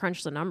actually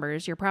crunch the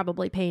numbers, you're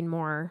probably paying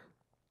more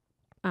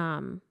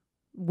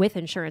with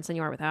insurance than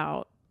you are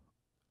without,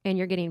 and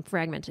you're getting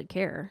fragmented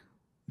care.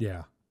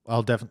 Yeah.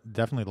 I'll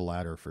definitely the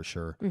latter for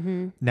sure.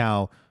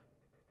 Now,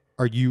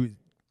 are you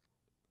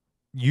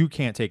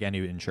can't take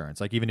any insurance,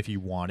 like even if you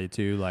wanted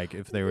to, like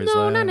if there was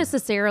not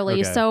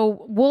necessarily. Okay.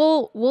 So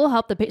we'll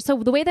help the patient. So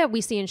the way that we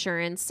see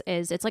insurance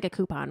is it's like a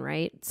coupon,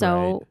 right?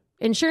 So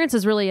insurance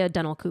is really a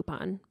dental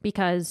coupon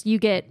because you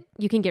can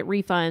get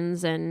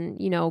refunds and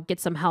get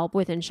some help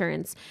with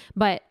insurance.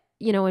 But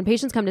when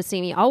patients come to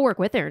see me, I'll work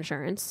with their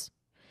insurance.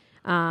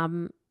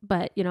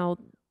 But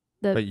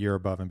but you're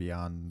above and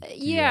beyond.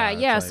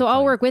 Yeah. So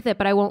I'll work with it,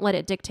 but I won't let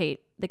it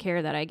dictate the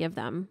care that I give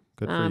them.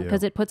 Good for you.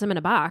 Because it puts them in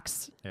a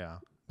box. Yeah.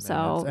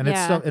 So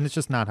it's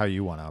just not how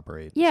you want to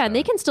operate. Yeah, so. And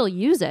they can still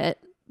use it,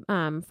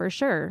 for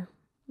sure.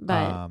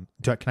 But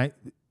can I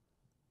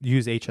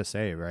use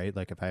HSA? Right,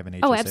 like if I have an HSA.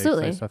 Oh,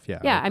 absolutely. Stuff, yeah.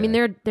 Yeah, okay. I mean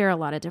there are a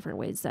lot of different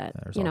ways that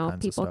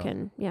people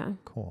can. Yeah.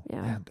 Cool.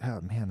 Yeah.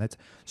 Man, that's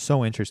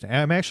so interesting.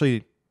 I'm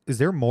actually. Is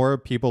there more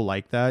people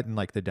like that in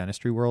like the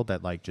dentistry world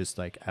that like just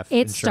like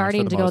it's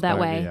starting to go that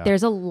way? Yeah.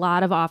 There's a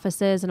lot of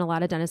offices and a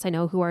lot of dentists I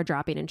know who are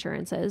dropping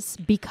insurances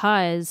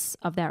because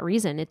of that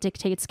reason. It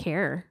dictates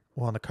care.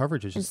 Well, and the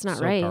coverage is just so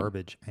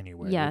garbage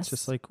anyway. Yes. It's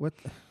just like what?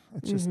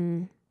 It's just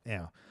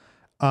yeah.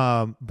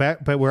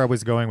 But where I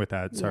was going with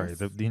that, sorry,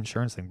 the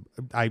insurance thing.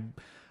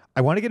 I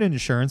want to get an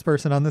insurance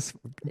person on this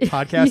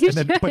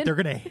podcast, but they're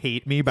gonna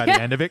hate me by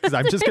the end of it because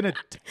I'm just gonna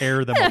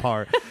tear them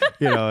apart.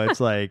 It's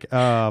like,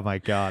 oh my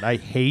God, I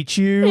hate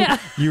you. Yeah.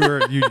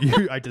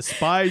 You I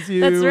despise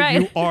you. That's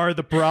right. You are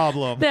the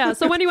problem. Yeah.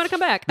 So when do you want to come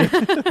back?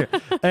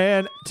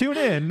 And tune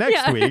in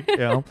next week.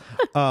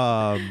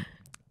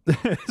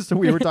 So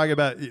we were talking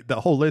about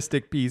the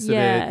holistic piece of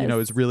it,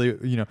 is really,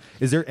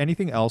 is there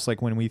anything else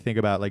like when we think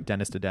about like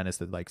dentist to dentist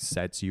that like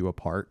sets you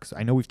apart? 'Cause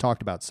I know we've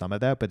talked about some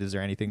of that, but is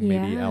there anything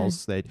maybe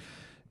else that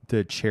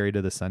the cherry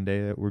to the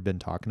sundae that we've been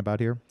talking about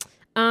here?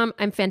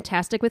 I'm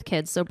fantastic with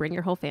kids, so bring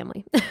your whole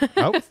family.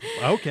 Oh,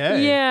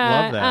 okay.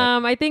 Yeah. Love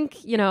that. I think,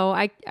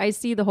 I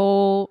see the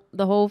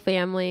whole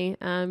family,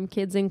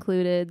 kids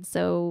included.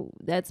 So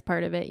that's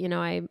part of it.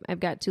 I've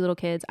got 2 little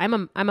kids.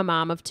 I'm a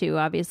mom of 2,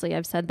 obviously.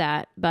 I've said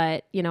that,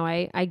 but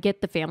I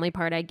get the family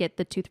part. I get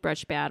the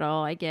toothbrush battle.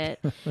 I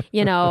get,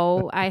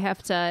 I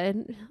have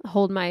to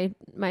hold my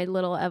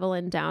little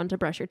Evelyn down to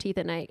brush her teeth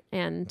at night.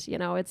 And,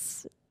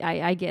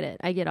 I get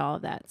it. I get all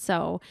of that.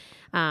 So,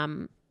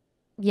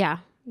 yeah.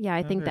 Yeah,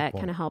 I think that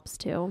kind of helps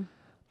too.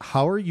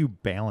 How are you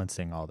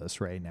balancing all this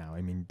right now?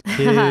 I mean,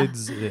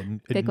 kids.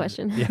 Good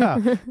question.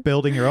 Yeah,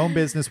 building your own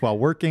business while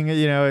working.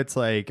 It's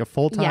like a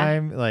full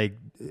time,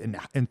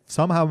 and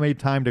somehow made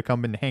time to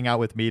come and hang out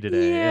with me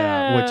today.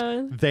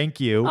 Yeah. Which thank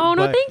you. Oh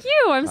no, thank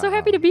you. I'm so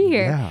happy to be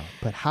here. Yeah,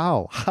 but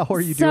how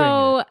are you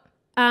doing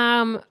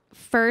it?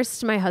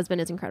 First, my husband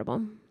is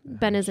incredible.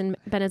 Ben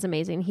is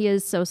amazing. He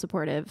is so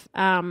supportive.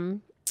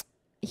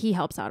 He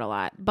helps out a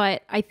lot,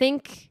 but I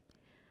think.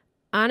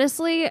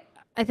 Honestly,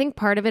 I think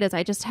part of it is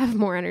I just have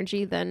more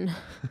energy than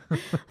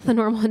the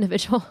normal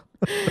individual.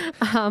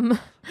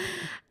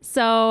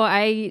 So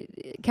I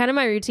kind of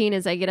my routine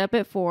is I get up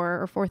at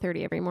 4 or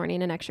 4:30 every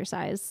morning and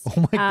exercise.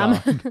 Oh my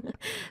God.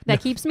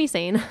 That keeps me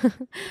sane.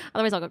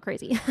 Otherwise I'll go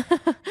crazy.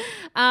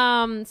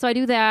 So I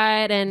do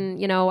that,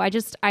 and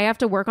I have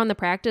to work on the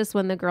practice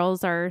when the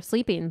girls are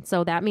sleeping.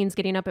 So that means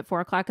getting up at 4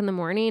 o'clock in the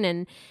morning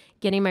and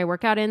getting my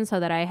workout in so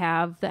that I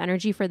have the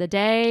energy for the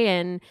day,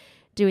 and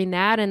doing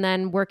that, and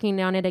then working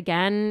on it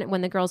again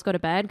when the girls go to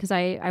bed, because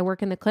I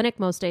work in the clinic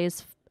most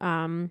days,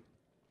 from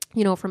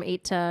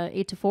 8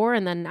 to 4,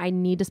 and then I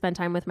need to spend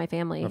time with my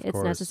family. Of it's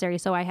course. necessary.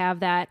 So I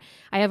have a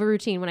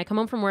routine. When I come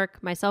home from work,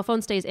 my cell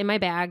phone stays in my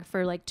bag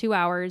for like 2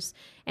 hours,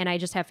 and I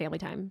just have family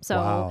time. So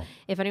Wow.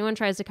 if anyone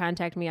tries to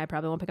contact me, I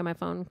probably won't pick up my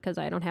phone because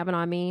I don't have it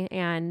on me.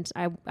 And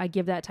I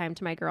give that time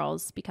to my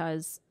girls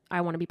because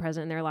I want to be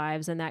present in their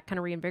lives, and that kind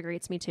of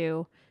reinvigorates me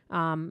too.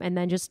 And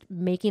then just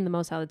making the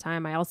most out of the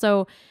time.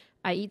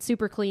 I eat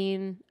super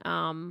clean.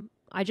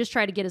 I just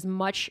try to get as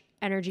much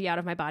energy out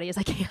of my body as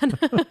I can.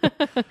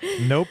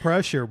 No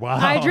pressure. Wow.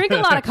 I drink a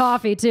lot of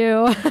coffee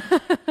too.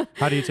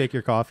 How do you take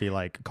your coffee?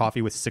 Like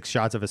coffee with 6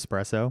 shots of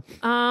espresso?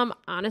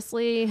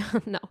 Honestly,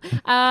 no.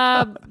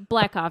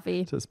 Black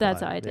coffee. Just That's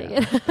black, how I take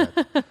yeah.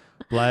 it.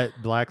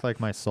 Black like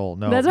my soul.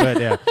 No, That's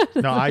but yeah.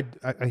 No, I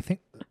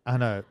think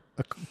on a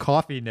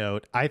coffee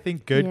note, I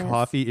think good Yes.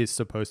 coffee is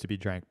supposed to be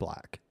drank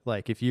black.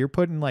 Like if you're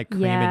putting like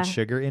cream Yeah. and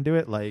sugar into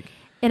it, like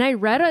And I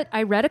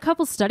read a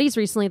couple studies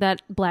recently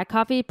that black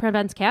coffee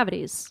prevents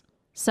cavities.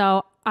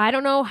 So I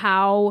don't know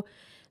how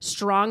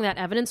strong that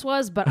evidence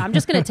was, but I'm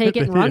just going to take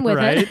it and run with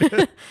Right? it.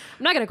 I'm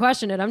not going to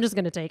question it. I'm just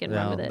going to take it and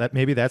run with it.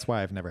 maybe that's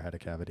why I've never had a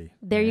cavity.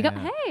 There you go.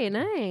 Yeah. Hey,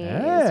 nice.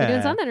 Yeah. You're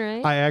doing something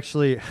right. I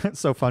actually,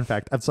 so fun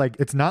fact,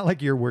 it's not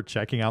like we're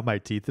checking out my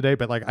teeth today,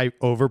 but like I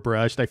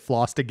overbrushed, I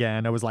flossed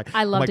again. I was like,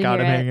 I love oh my to God,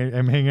 hear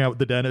I'm hanging out with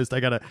the dentist. I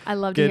gotta I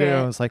love to get hear it.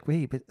 it. I was like,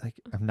 wait, but like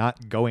I'm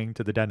not going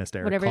to the dentist,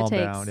 Eric. Whatever Calm it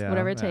takes. down. Yeah,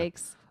 Whatever it yeah.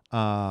 takes.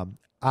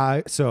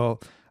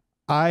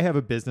 I have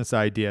a business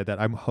idea that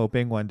I'm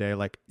hoping one day,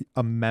 like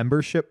a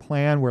membership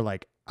plan where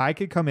like I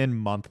could come in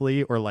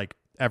monthly or like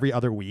every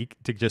other week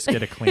to just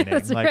get a cleaning.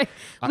 That's Like right.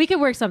 We can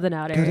work something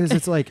out, Eric. because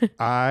it's like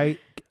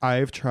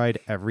I've tried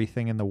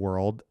everything in the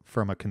world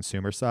from a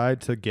consumer side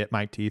to get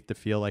my teeth to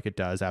feel like it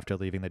does after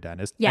leaving the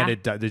dentist. Yeah.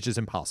 And it's just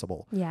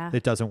impossible. Yeah.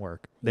 It doesn't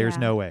work. There's Yeah.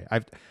 no way.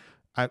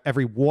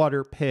 Every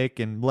water pick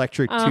and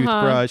electric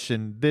toothbrush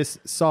and this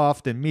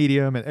soft and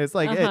medium, and it's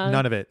like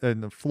none of it.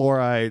 And the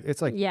fluoride,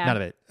 it's like Yeah. none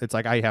of it. It's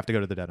like I have to go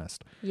to the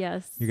dentist.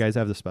 Yes. You guys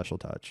have the special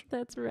touch.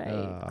 That's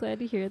right. Glad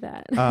to hear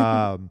that.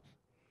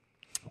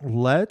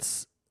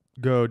 Let's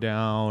go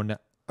down.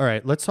 All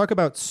right, let's talk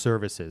about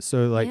services.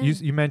 So, like Yeah.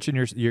 you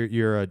mentioned,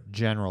 you're a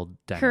general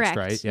dentist, Correct.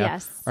 right?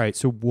 Yes. All right.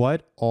 So,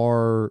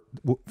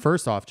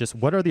 first off, just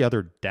what are the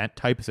other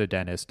types of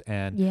dentist,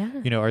 and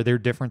Yeah. are there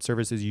different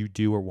services you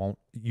do or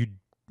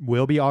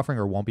will be offering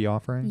or won't be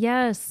offering?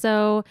 Yes.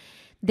 So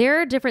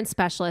there are different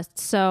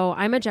specialists. So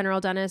I'm a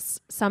general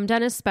dentist. Some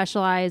dentists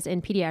specialize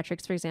in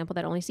pediatrics, for example,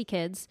 that only see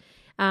kids.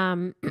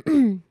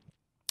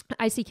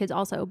 I see kids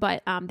also,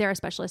 but there are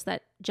specialists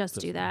that just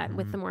do that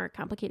with the more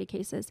complicated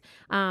cases.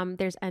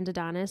 There's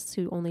endodontists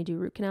who only do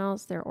root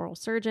canals. There are oral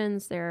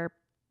surgeons. There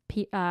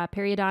are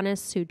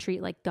periodontists who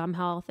treat like gum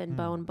health and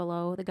bone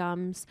below the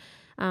gums.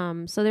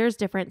 So there's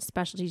different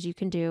specialties you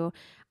can do.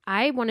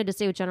 I wanted to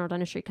stay with general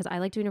dentistry because I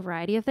like doing a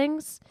variety of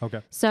things.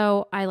 Okay.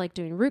 So I like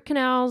doing root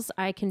canals.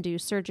 I can do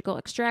surgical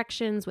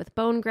extractions with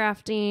bone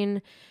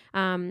grafting,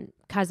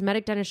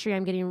 cosmetic dentistry.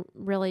 I'm getting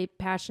really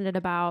passionate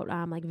about,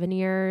 like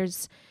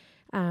veneers,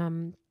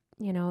 things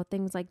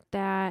like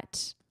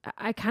that.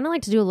 I kind of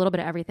like to do a little bit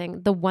of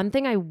everything. The one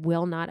thing I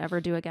will not ever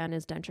do again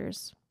is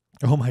dentures.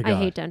 Oh my God. I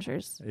hate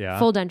dentures. Yeah.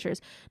 Full dentures.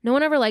 No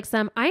one ever likes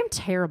them. I'm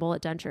terrible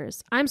at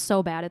dentures. I'm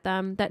so bad at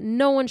them that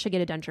no one should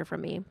get a denture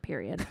from me,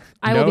 period.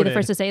 I will be the Noted.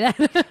 first to say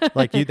that.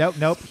 Like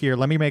nope. Here,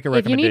 let me make a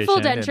If you recommendation. need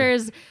full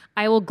dentures,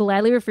 I will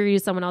gladly refer you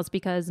to someone else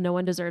because no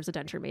one deserves a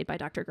denture made by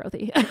Dr.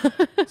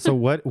 Grothe. So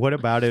what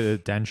about a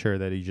denture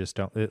that you just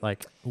don't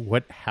like?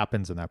 What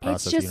happens in that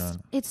process?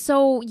 It's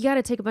so you got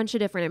to take a bunch of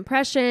different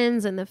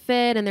impressions and the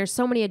fit, and there's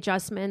so many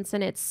adjustments,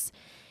 and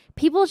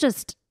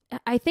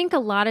I think a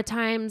lot of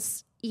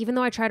times, even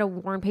though I try to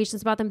warn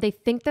patients about them, they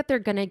think that they're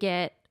going to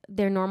get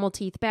their normal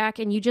teeth back,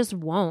 and you just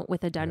won't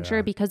with a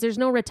denture because there's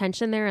no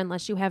retention there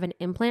unless you have an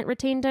implant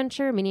retained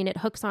denture, meaning it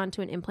hooks onto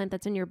an implant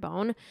that's in your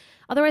bone.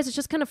 Otherwise, it's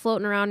just kind of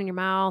floating around in your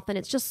mouth, and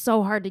it's just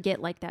so hard to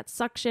get like that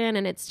suction,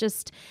 and it's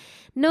just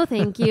no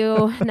thank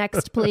you.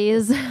 Next,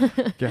 please.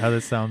 Yeah,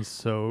 this sounds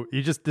so...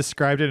 You just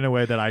described it in a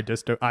way that I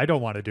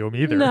don't want to do them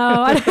either.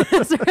 No.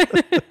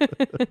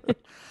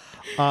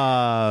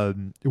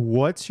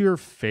 What's your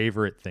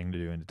favorite thing to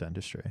do in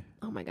dentistry?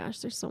 Oh my gosh,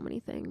 there's so many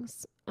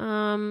things.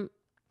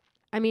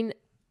 I mean,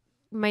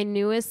 my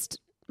newest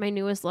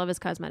love is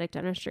cosmetic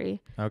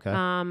dentistry. Okay.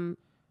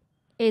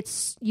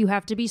 You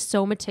have to be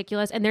so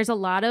meticulous, and there's a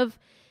lot of,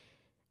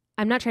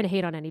 I'm not trying to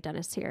hate on any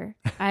dentists here.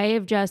 I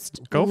have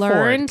just Go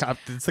learned. for it.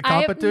 It's a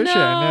competition.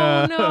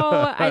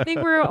 No. I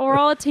think we're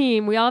all a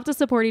team. We all have to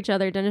support each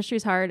other.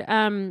 Dentistry's hard.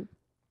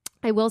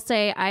 I will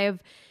say I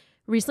have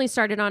recently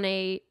started on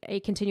a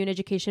continuing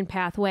education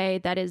pathway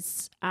that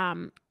is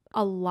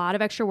a lot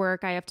of extra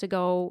work. I have to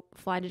go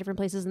fly to different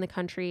places in the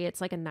country.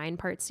 It's like a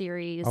 9-part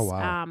series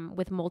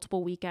with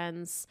multiple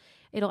weekends.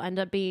 It'll end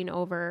up being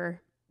over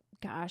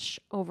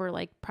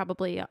like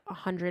probably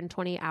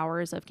 120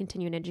 hours of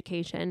continuing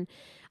education.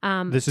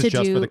 This is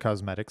just for the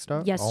cosmetic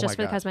stuff? Yes, just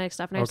for the cosmetic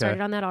stuff. And I've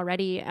started on that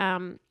already.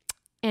 And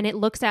it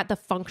looks at the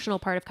functional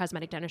part of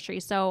cosmetic dentistry.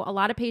 So a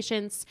lot of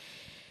patients,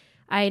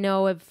 I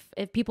know if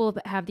people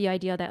have the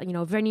idea that,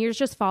 veneers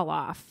just fall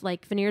off,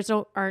 like veneers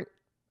aren't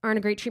a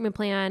great treatment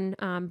plan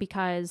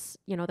because,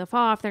 they'll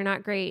fall off. They're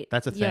not great.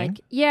 That's a thing?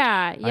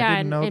 Yeah.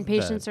 And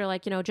patients are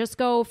like, just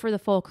go for the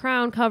full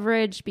crown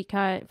coverage,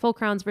 because full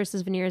crowns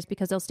versus veneers,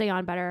 because they'll stay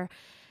on better.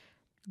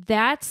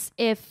 That's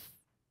if,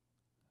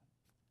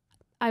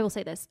 I will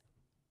say this,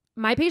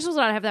 my patients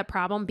will not have that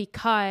problem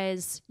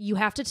because you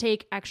have to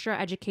take extra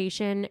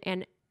education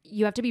and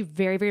you have to be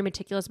very, very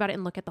meticulous about it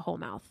and look at the whole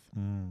mouth.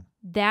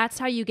 That's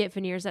how you get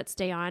veneers that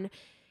stay on.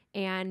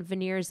 And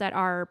veneers that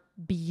are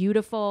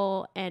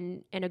beautiful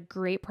and a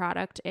great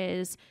product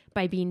is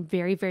by being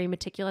very, very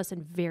meticulous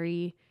and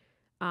very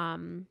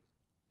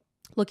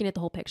looking at the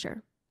whole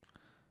picture.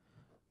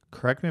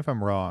 Correct me if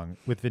I'm wrong.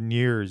 With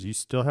veneers, you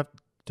still have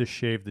to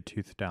shave the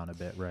tooth down a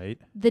bit, right?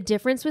 The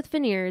difference with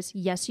veneers,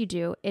 yes, you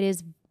do. It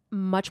is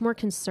much more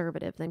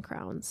conservative than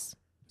crowns.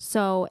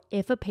 So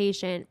if a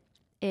patient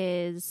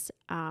is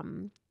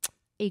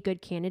a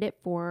good candidate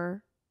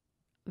for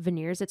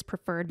veneers, it's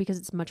preferred because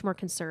it's much more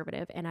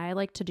conservative, and I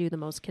like to do the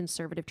most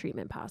conservative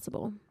treatment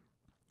possible.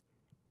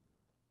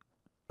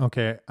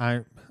 Okay,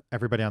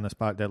 everybody on the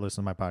spot that listens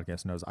to my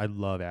podcast knows I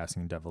love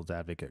asking devil's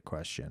advocate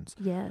questions.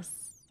 Yes.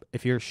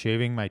 If you're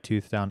shaving my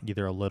tooth down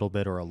either a little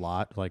bit or a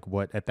lot, like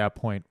what at that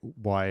point,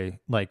 why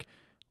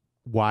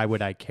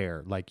would I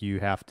care? Like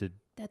you have to.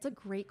 That's a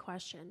great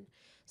question.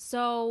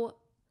 So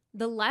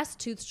the less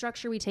tooth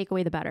structure we take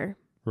away, the better.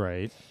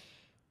 Right.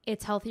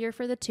 It's healthier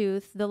for the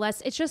tooth. The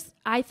less, it's just,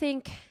 I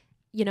think,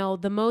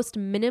 the most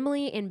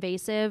minimally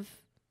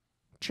invasive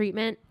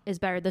treatment is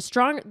better.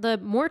 The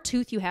more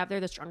tooth you have there,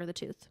 the stronger the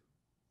tooth.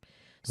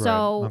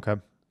 So, right.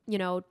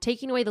 Okay.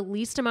 Taking away the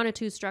least amount of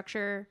tooth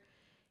structure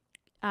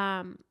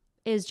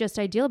is just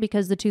ideal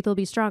because the tooth will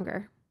be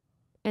stronger.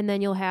 And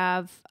then you'll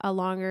have a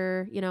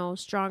longer,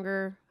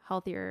 stronger,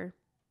 healthier,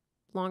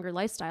 longer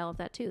lifestyle of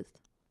that tooth.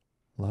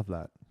 Love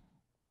that.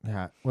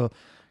 Yeah. Well,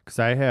 because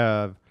I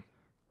have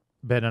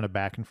been in a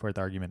back and forth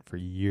argument for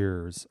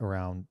years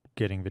around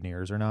getting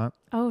veneers or not.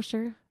 Oh,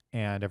 sure.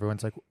 And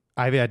everyone's like,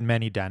 I've had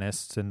many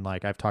dentists and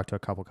like I've talked to a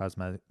couple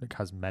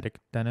cosmetic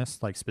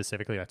dentists, like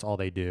specifically that's all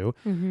they do.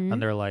 Mm-hmm.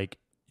 And they're like,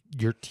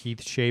 your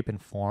teeth shape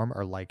and form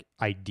are like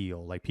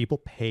ideal. Like people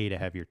pay to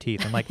have your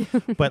teeth. And like,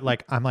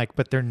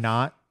 but they're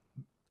not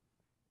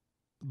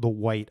the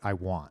white I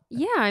want.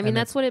 Yeah. I mean,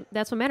 that's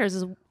what matters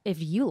is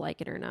if you like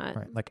it or not.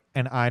 Right. Like,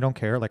 and I don't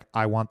care. Like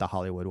I want the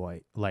Hollywood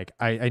white. Like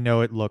I know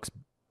it looks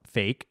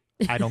fake.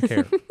 I don't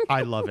care.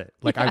 I love it.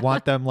 Like I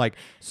want them like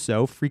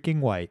so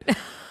freaking white.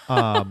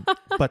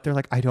 But they're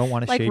like, I don't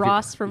want to like shave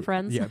Ross from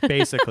Friends. Yeah,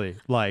 basically.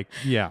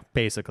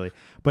 Basically.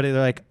 But they're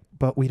like,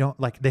 but we don't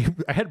like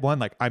I had one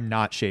like, I'm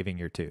not shaving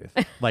your tooth.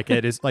 Like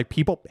it is like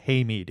people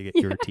pay me to get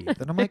your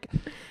teeth. And I'm like,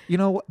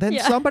 then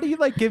somebody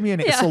like give me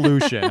a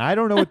solution. I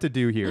don't know what to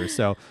do here.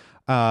 So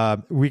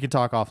we can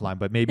talk offline,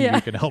 but maybe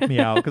you can help me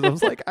out. Because I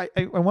was like,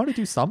 I want to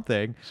do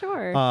something.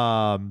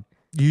 Sure.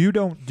 You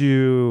don't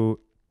do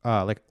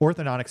like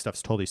orthodontic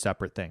stuff's totally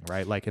separate thing,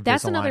 right? Like if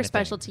that's another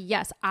specialty.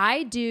 Yes,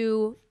 I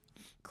do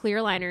clear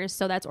aligners,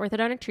 so that's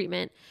orthodontic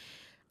treatment.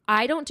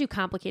 I don't do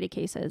complicated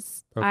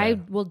cases. Okay. I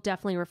will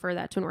definitely refer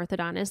that to an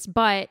orthodontist.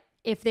 But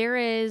if there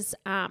is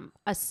a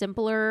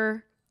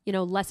simpler,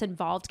 less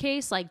involved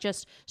case, like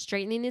just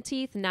straightening the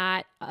teeth,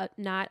 not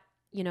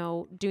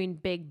doing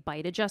big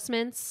bite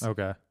adjustments.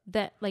 Okay.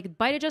 That like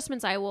bite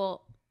adjustments, I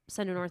will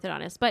send an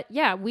orthodontist. But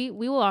yeah, we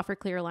will offer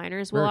clear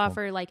aligners. We'll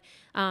offer like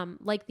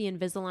the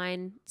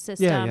Invisalign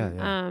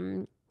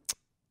system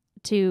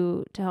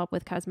to help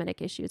with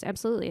cosmetic issues.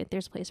 Absolutely.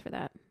 There's a place for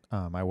that.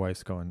 My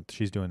wife's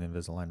she's doing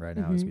Invisalign right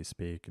now as we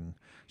speak, and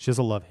she has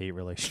a love-hate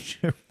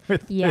relationship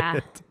with it. Yeah.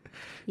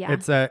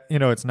 It's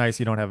it's nice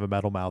you don't have a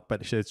metal mouth,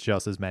 but it's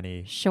just as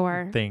many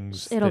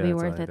things. It'll be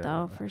worth it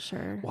though, for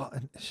sure. Well,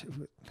 and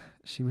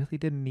she really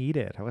didn't need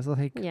it. I was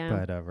like,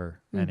 whatever.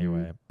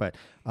 Anyway, but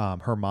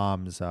her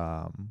mom's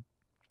an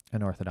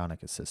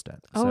orthodontic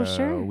assistant. Oh, so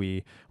sure.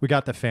 We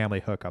got the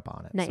family hookup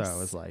on it. Nice. So I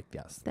was like,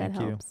 yes, that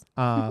thank helps.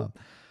 you.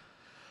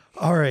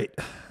 All right.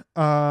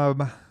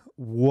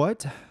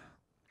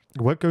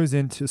 What goes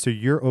into, so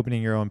you're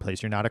opening your own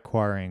place. You're not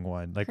acquiring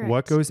one. Like Correct.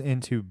 What goes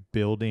into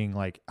building,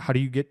 like, how do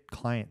you get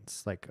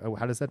clients? Like,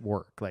 how does that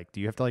work? Like, do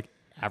you have to like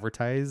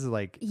advertise?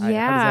 Like,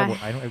 yeah. how does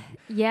that work?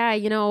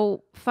 Yeah.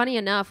 Funny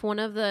enough, one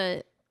of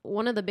the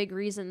one of the big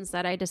reasons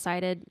that I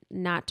decided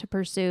not to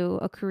pursue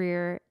a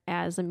career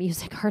as a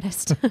music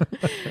artist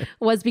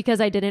was because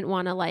I didn't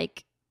want to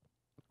like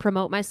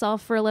promote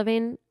myself for a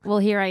living. Well,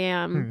 here I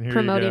am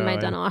promoting my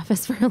dental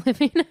office for a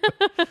living.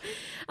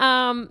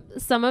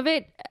 Some of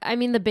it, I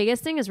mean, the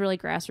biggest thing is really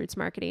grassroots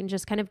marketing,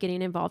 just kind of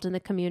getting involved in the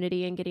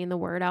community and getting the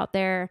word out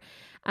there.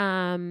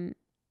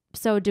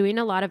 So doing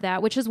a lot of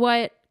that, which is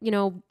what, you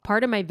know,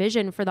 part of my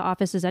vision for the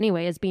office is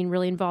anyway, is being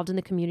really involved in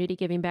the community,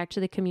 giving back to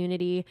the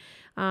community.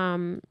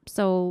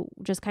 So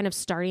just kind of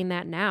starting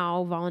that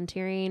now,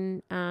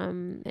 volunteering,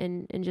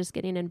 and just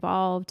getting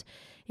involved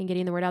and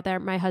getting the word out there.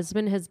 My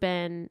husband has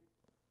been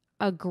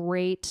a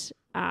great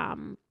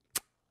marketer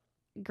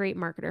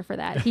for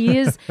that.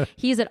 He's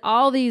at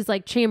all these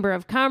like Chamber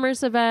of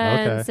Commerce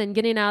events and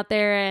getting out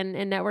there and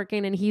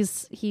networking, and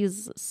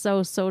he's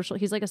so social.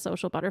 He's like a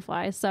social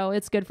butterfly. So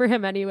it's good for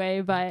him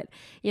anyway, but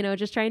you know,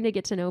 just trying to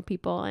get to know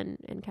people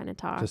and kind of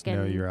talk. Just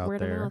and know you're out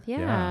there.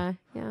 Yeah.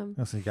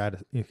 So you got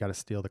to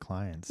steal the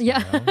clients.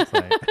 Yeah. You know? It's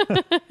like,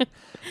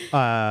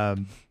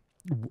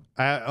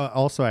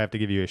 I have to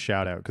give you a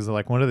shout out, because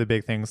like one of the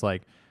big things,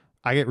 like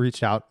I get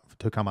reached out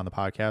to come on the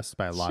podcast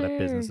by a lot of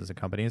businesses and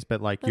companies, but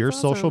like your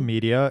social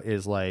media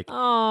is like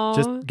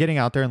just getting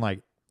out there and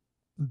like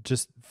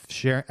just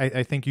share.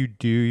 I think you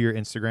do your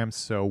Instagram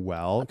so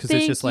well, because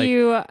it's just like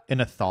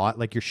in a thought,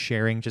 like you're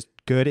sharing just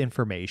good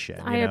information.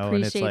 I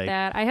appreciate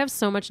that. I have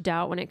so much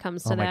doubt when it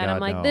comes to that. God, I'm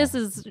like, this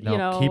is, you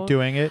know, keep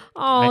doing it.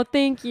 Oh,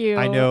 thank you.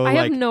 I know. I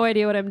have no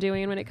idea what I'm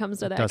doing when it comes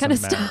to that kind of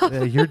stuff.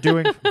 You're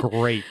doing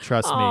great.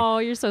 Trust me. Oh,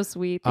 you're so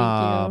sweet.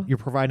 Thank you. You're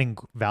providing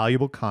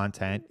valuable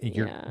content.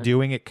 You're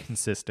doing it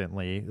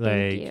consistently.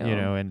 Like, you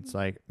know, and it's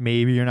like,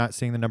 maybe you're not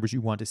seeing the numbers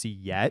you want to see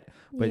yet,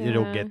 but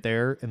it'll get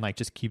there, and like,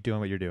 just keep doing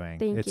what you're doing.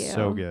 Thank you. It's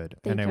so good.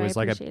 Thank and you. it was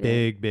like a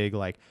big,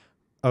 like,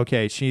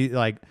 okay, she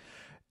like,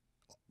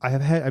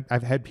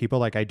 I've had people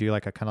like I do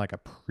like a kind of like a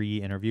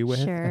pre-interview with,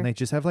 and they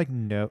just have like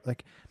no,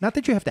 like, not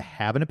that you have to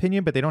have an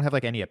opinion, but they don't have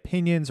like any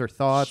opinions or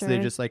thoughts. They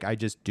just like, I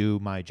just do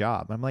my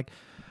job. I'm like,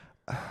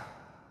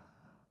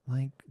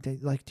 do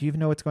you even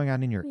know what's going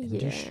on in your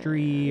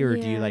industry, or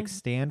do you like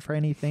stand for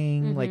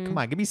anything? Like, come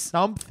on, give me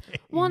something.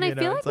 Well, and I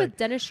feel like with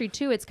dentistry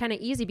too, it's kind of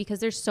easy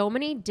because there's so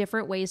many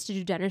different ways to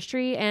do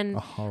dentistry. And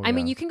I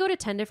mean, you can go to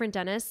 10 different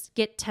dentists,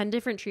 get 10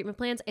 different treatment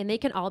plans, and they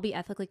can all be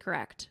ethically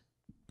correct.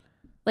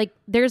 Like,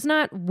 there's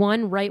not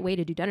one right way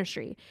to do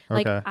dentistry.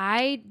 Like,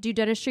 I do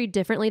dentistry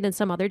differently than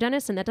some other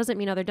dentists, and that doesn't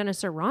mean other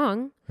dentists are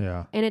wrong.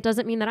 Yeah. And it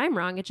doesn't mean that I'm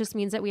wrong. It just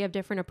means that we have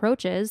different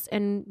approaches,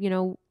 and, you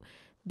know,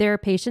 there are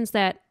patients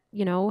that,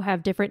 you know,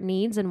 have different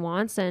needs and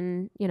wants,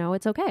 and, you know,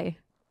 it's okay.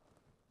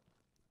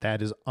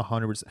 That is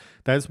 100%.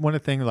 That is one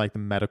of the things, like, the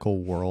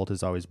medical world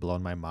has always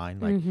blown my mind.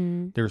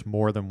 Like, there's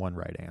more than one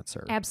right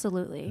answer.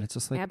 Absolutely. And it's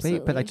just like,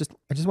 wait, but I just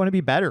want to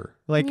be better.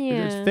 Like,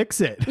 just fix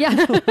it.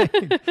 Yeah.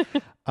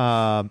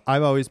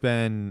 I've always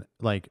been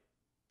like,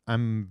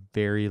 I'm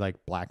very like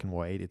black and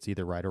white. It's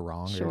either right or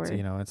wrong. Or it's,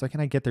 you know, it's like,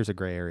 and I get there's a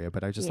gray area,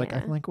 but I just like,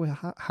 I'm like, well,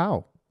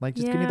 how? Like,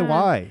 just give me the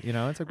why. You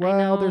know, it's like,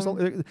 well,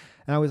 and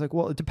I was like,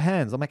 well, it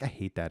depends. I'm like, I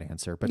hate that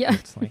answer, but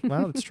it's like,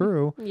 well, it's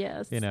true.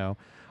 Yes. You know,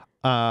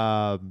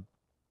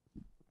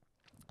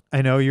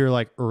 I know you're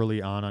like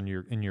early on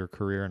in your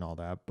career and all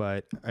that,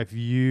 but if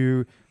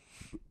you,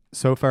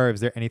 so far, is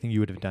there anything you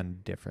would have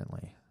done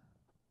differently?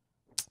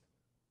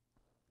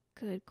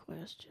 Good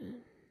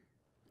question.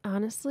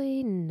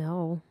 Honestly,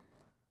 no.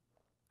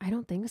 I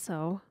don't think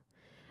so.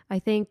 I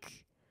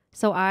think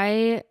so.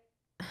 I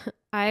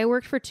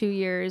worked for 2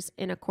 years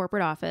in a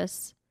corporate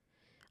office.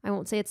 I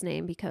won't say its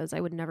name because I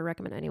would never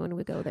recommend anyone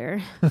would go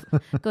there.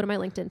 Go to my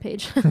LinkedIn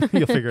page.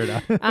 You'll figure it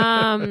out.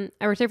 I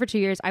worked there for 2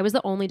 years. I was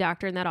the only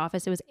doctor in that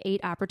office. It was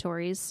 8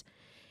 operatories.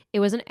 It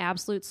was an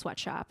absolute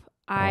sweatshop.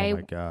 Oh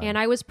my God. And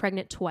I was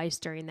pregnant twice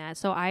during that.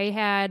 So I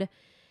had,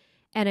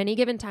 at any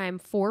given time,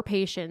 4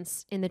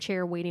 patients in the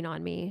chair waiting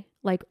on me,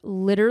 like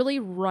literally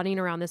running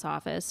around this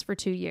office for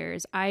 2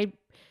 years. I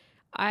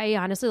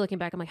honestly, looking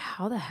back, I'm like,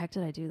 how the heck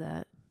did I do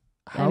that?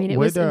 I mean, it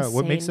was insane.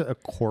 What makes it a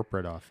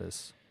corporate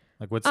office?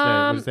 Like, what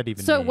does that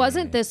even so mean? It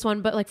wasn't this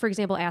one, but like, for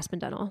example, Aspen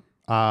Dental.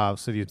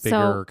 So these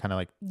bigger kind of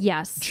like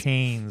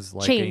chains.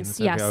 Like chains,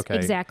 yes, okay.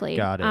 Exactly.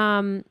 Got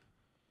it.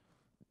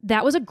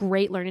 That was a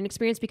great learning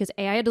experience because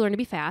A, I had to learn to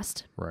be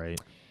fast. Right.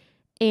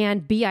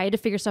 And B, I had to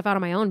figure stuff out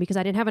on my own because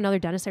I didn't have another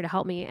dentist there to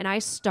help me. And I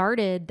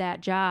started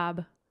that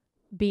job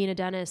being a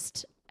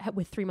dentist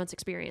with 3 months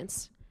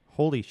experience.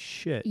 Holy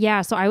shit.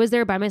 Yeah. So I was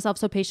there by myself.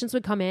 So patients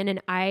would come in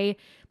and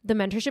the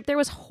mentorship there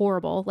was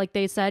horrible. Like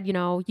they said, you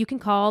know, you can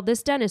call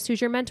this dentist who's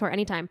your mentor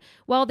anytime.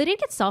 Well, they didn't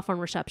get cell phone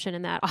reception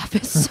in that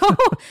office. So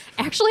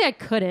actually I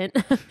couldn't.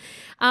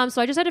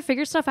 So I just had to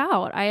figure stuff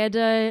out. I had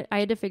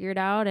to figure it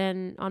out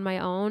and on my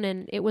own.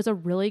 And it was a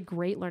really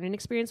great learning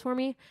experience for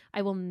me.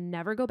 I will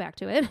never go back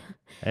to it.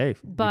 Hey,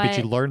 but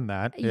you learned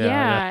that.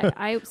 Yeah.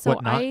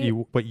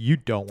 What you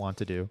don't want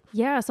to do.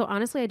 Yeah. So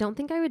honestly, I don't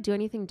think I would do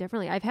anything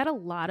differently. I've had a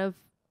lot of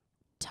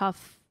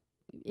tough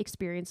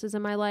experiences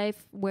in my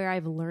life where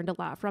I've learned a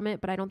lot from it,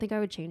 but I don't think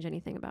I would change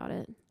anything about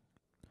it.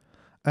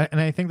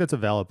 And I think that's a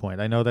valid point.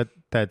 I know that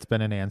that's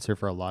been an answer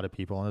for a lot of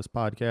people on this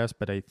podcast,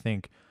 but I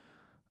think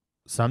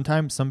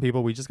sometimes some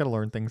people, we just got to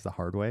learn things the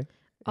hard way,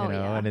 you know,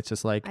 yeah. and it's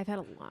just like, I've had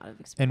a lot of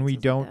experiences. and we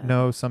like don't that.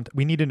 know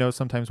we need to know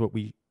sometimes what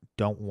we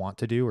don't want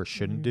to do or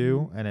shouldn't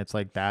do. And it's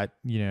like that,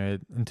 you know,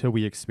 until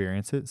we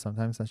experience it,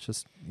 sometimes that's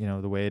just, you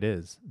know, the way it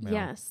is. You know?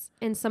 Yes.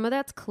 And some of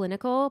that's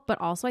clinical, but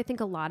also I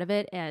think a lot of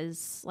it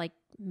is like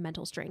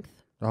mental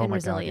strength and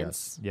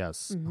resilience. God,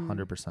 yes.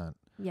 100%.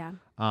 Yeah.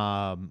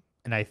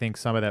 And I think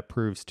some of that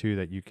proves too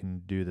that you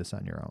can do this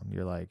on your own.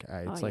 You're like,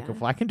 it's like, yeah.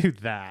 if I can do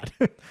that,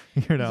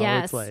 you know,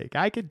 Yes. it's like,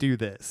 I could do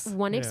this.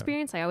 One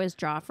experience I always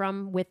draw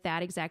from with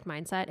that exact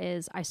mindset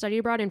is I studied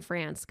abroad in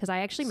France because I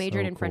actually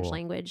majored in French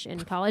language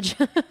in college.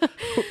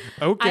 Okay.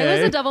 I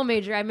was a double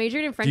major. I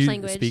majored in French do you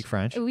language. Speak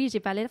French? Oui, j'ai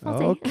parlé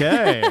français.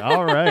 Okay.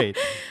 All right.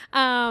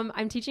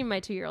 I'm teaching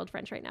my 2-year-old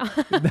French right now.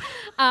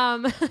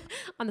 On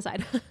the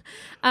side.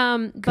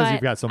 Because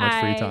you've got so much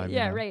free time.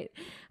 Yeah, you know? right.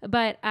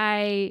 But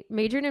I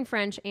majored in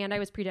French and I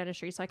was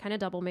pre-dentistry. So I kind of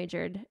double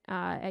majored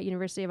at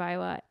University of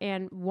Iowa.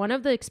 And one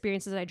of the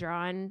experiences I draw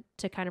on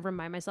to kind of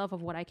remind myself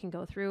of what I can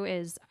go through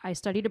is I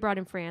studied abroad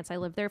in France. I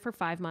lived there for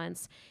 5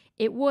 months.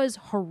 It was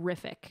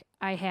horrific.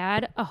 I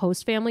had a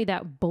host family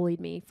that bullied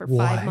me for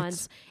 5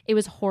 months. It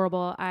was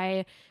horrible.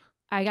 I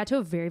got to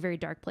a very, very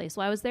dark place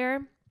while I was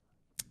there,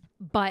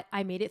 but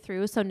I made it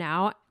through. So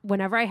now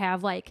whenever I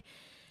have like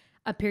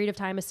a period of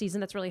time, a season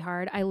that's really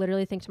hard, I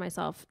literally think to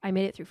myself, I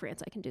made it through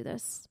France. I can do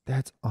this.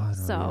 That's unreal.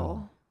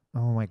 So,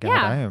 oh my God.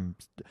 Yeah.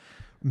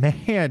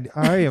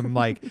 I am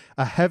like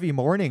a heavy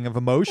morning of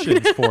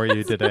emotions for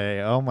you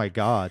today. Oh my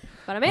God.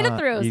 But I made it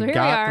through. So you here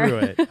got we are.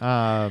 through it.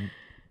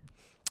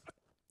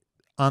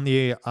 On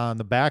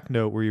the back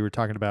note where you were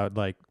talking about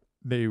like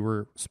they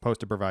were supposed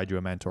to provide you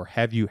a mentor.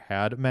 Have you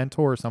had a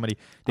mentor or somebody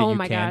that you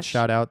can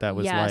shout out that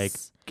was like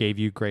gave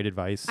you great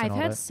advice? I've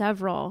had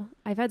several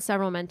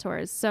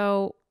mentors.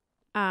 So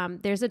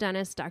there's a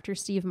dentist, Dr.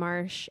 Steve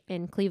Marsh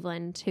in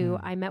Cleveland, who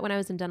I met when I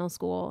was in dental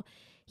school.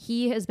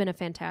 He has been a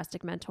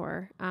fantastic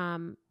mentor.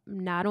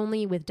 Not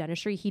only with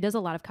dentistry, he does a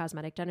lot of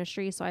cosmetic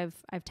dentistry. So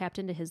I've tapped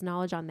into his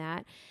knowledge on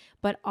that,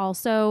 but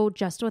also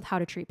just with how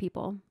to treat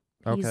people.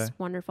 Okay. He's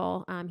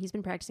wonderful. He's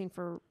been practicing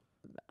for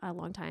a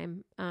long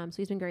time. So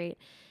he's been great.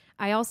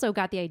 I also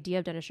got the idea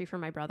of dentistry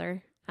from my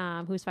brother,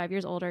 who's 5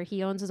 years older.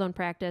 He owns his own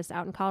practice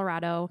out in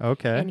Colorado.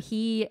 Okay. And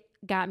he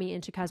got me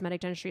into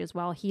cosmetic dentistry as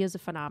well. He is a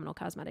phenomenal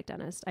cosmetic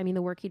dentist. I mean,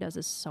 the work he does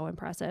is so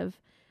impressive.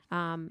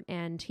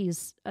 And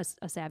he's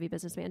a savvy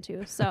businessman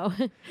too. So,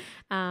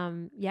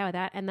 yeah, with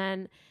that. And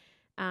then,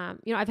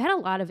 you know, I've had a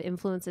lot of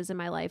influences in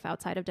my life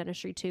outside of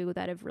dentistry too,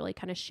 that have really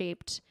kind of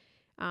shaped,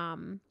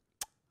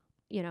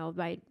 you know,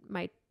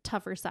 my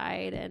tougher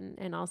side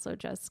and also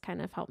just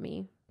kind of helped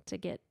me to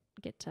get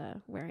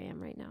to where I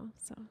am right now.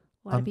 So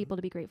a lot of people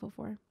to be grateful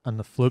for. On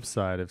the flip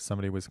side, if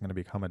somebody was going to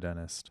become a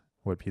dentist,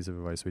 what piece of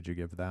advice would you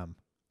give them?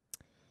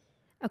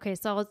 Okay.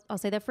 So I'll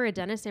say that for a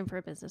dentist and for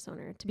a business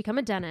owner. To become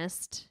a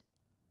dentist,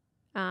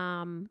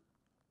 I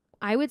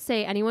would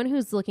say anyone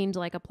who's looking to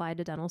like apply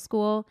to dental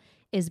school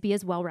is be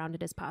as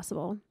well-rounded as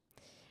possible.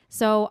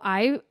 So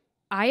I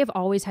have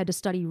always had to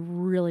study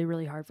really,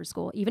 really hard for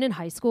school. Even in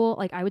high school,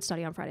 like I would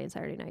study on Friday and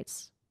Saturday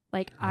nights.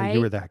 Like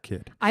you were that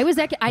kid. I was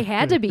that kid. I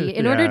had to be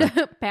in order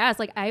to pass.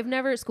 Like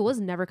school has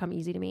never come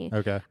easy to me.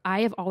 Okay.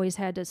 I have always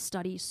had to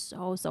study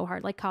so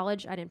hard. Like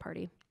college, I didn't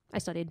party. I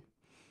studied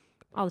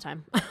all the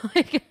time.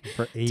 Like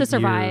for 8 to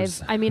survive.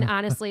 years. I mean,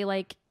 honestly,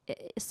 like,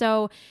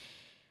 so,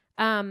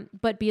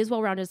 but be as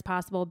well-rounded as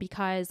possible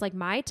because like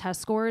my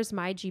test scores,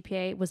 my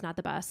GPA was not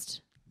the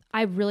best.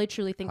 I really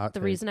truly think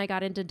the reason I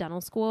got into dental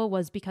school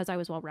was because I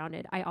was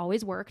well-rounded. I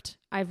always worked.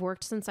 I've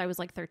worked since I was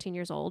like 13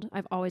 years old.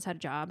 I've always had a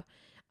job.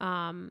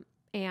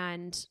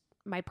 And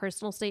my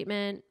personal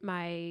statement,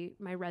 my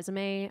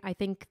resume, I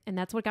think, and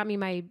that's what got me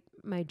my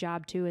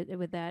job too,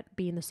 with that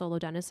being the solo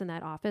dentist in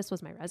that office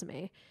was my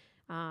resume.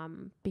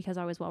 Because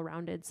I was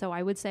well-rounded. So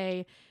I would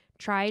say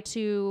try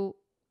to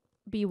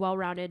be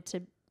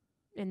well-rounded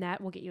and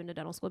that will get you into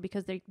dental school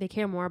because they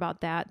care more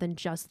about that than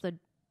just the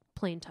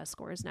plain test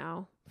scores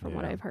now from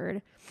what I've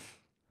heard.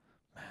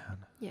 Man.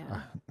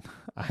 Yeah.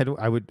 I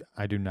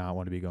do not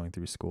want to be going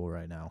through school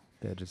right now.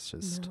 That is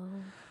just,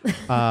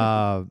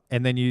 no.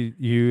 And then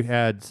you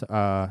had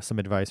some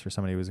advice for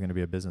somebody who was going to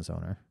be a business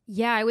owner.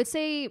 Yeah. I would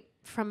say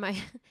from my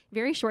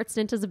very short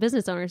stint as a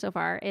business owner so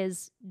far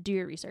is do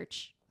your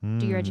research,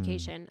 do your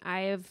education.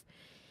 There's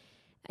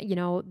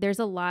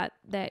a lot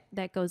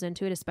that goes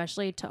into it,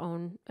 especially to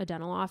own a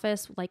dental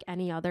office, like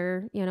any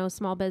other,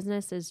 small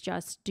business is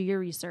just do your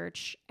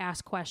research,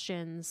 ask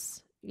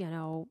questions,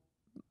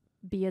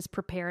 be as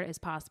prepared as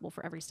possible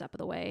for every step of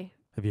the way.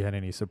 Have you had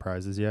any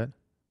surprises yet?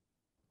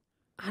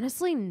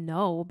 Honestly,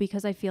 no,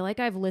 because I feel like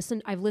I've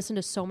listened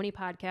to so many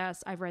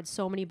podcasts. I've read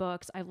so many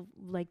books. I've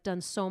like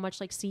done so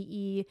much like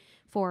CE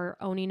for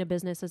owning a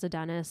business as a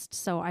dentist.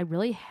 So I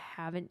really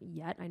haven't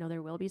yet. I know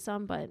there will be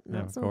some, but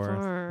not so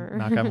far.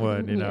 Knock on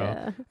wood, you know.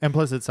 Yeah. And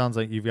plus it sounds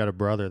like you've got a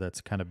brother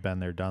that's kind of been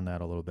there, done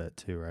that a little bit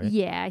too, right?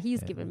 Yeah,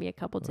 he's given me a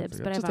couple tips,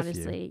 but just I've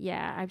honestly,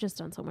 I've just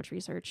done so much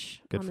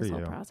research on this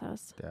whole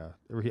process. Yeah.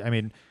 I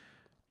mean,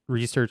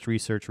 research,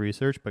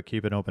 but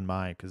keep an open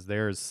mind,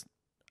 because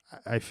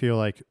I feel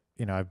like,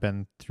 you know, I've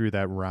been through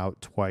that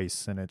route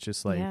twice, and it's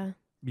just like,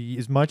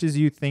 as much as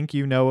you think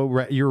you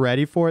know you're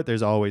ready for it,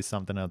 there's always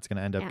something that's going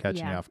to end up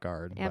catching you off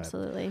guard.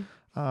 Absolutely.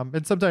 But,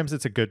 and sometimes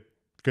it's a good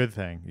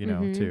thing, you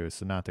know, too.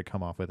 So not to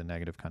come off with a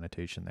negative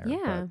connotation there.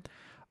 Yeah.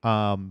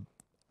 But,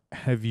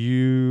 have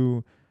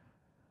you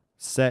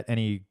set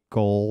any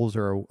goals,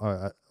 or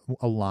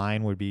a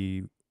line would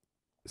be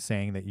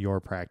saying that your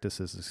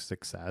practice is a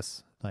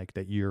success, like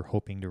that you're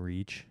hoping to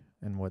reach,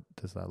 and what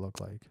does that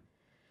look like?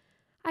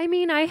 I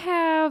mean, I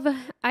have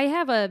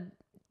a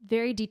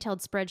very detailed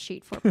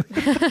spreadsheet for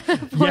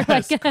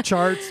yes, like,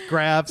 charts,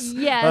 graphs.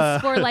 Yes,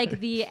 for like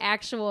the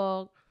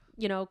actual,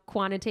 you know,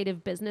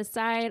 quantitative business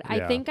side.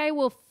 I think I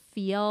will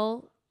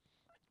feel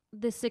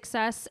the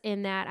success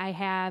in that I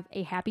have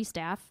a happy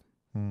staff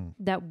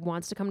that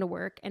wants to come to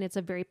work, and it's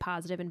a very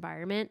positive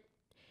environment.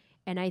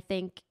 And I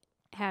think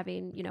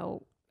having, you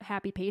know,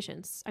 happy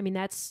patients. I mean,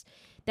 that's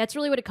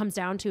really what it comes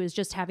down to, is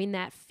just having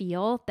that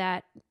feel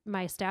that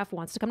my staff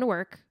wants to come to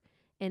work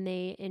and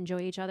they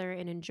enjoy each other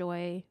and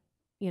enjoy,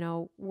 you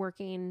know,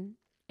 working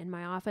in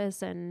my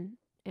office, and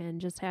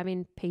just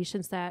having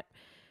patients that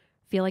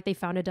feel like they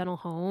found a dental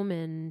home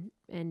and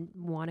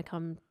want to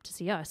come to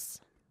see us.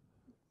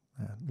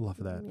 I love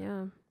that.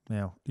 Yeah.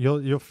 Yeah.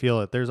 You'll feel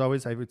it. There's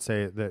always, I would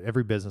say that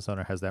every business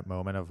owner has that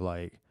moment of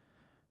like,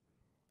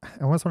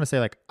 I almost want to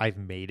say like, I've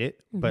made it,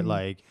 but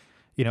like,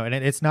 you know, and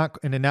it's not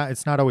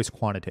always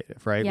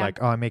quantitative, right? Yeah.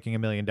 Like, oh, I'm making $1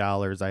 million.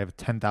 I have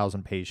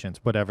 10,000 patients,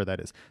 whatever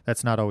that is.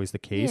 That's not always the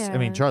case. Yeah. I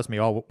mean, trust me,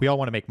 we all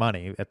want to make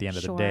money at the end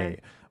of the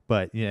day,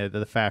 but you know,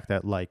 the fact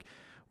that like,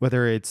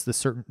 whether it's the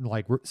certain,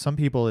 like some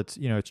people, it's,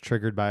 you know, it's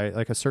triggered by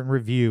like a certain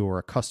review, or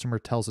a customer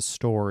tells a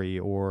story,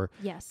 or,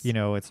 you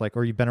know, it's like,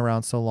 or you've been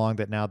around so long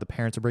that now the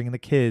parents are bringing the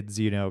kids,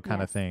 you know,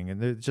 kind of thing.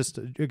 And it's just,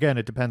 again,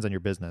 it depends on your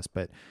business,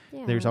 but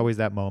there's always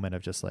that moment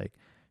of just like,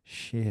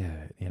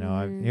 shit, you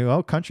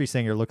know, country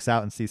singer looks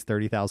out and sees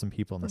 30,000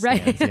 people in the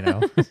stands, you know.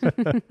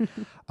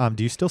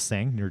 Do you still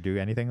sing or do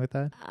anything with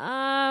that?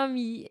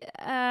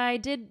 I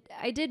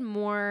did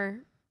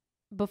more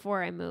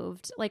before I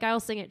moved. Like, I'll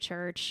sing at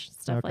church,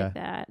 stuff like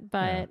that,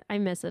 but I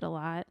miss it a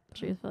lot,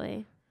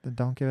 truthfully. Then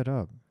don't give it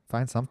up.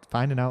 Find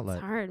an outlet.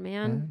 It's hard,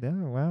 man. Yeah,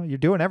 well, you're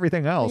doing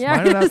everything else.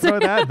 Why not throw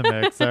that in the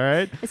mix? All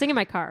right. I sing in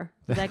my car.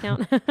 Does that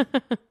count?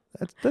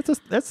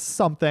 That's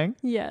something.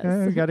 Yes.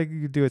 You got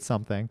to do it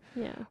something.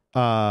 Yeah.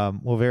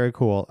 Well, very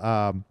cool.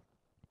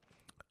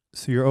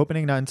 So you're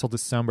opening not until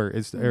December.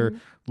 Is there,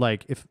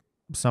 like, if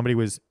somebody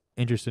was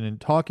interested in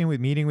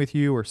meeting with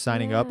you or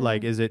signing up,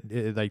 like, is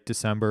it like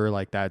December?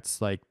 Like, that's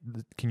like,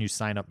 can you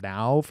sign up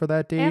now for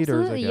that date?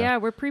 Absolutely. Or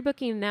we're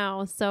pre-booking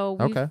now.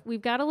 So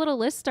we've got a little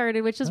list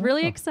started, which is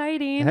really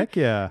exciting. Heck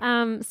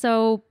yeah.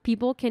 So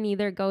people can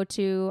either go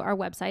to our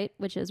website,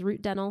 which is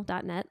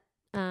rootdental.net,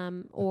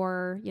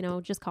 or, you know,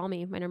 just call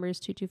me. My number is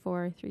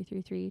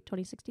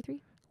 224-333-2063.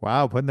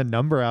 Wow. Putting the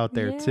number out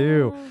there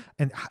too.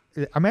 And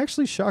I'm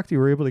actually shocked you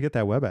were able to get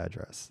that web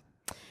address.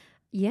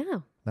 Yeah.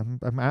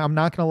 I'm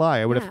not going to lie.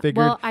 I would have figured.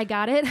 Well, I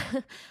got it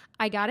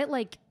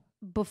like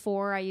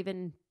before I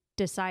even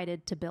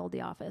decided to build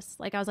the office.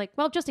 Like, I was like,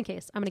 well, just in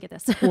case, I'm going to get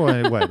this. Well,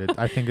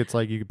 I think it's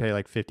like you could pay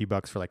like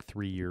 $50 for like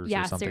 3 years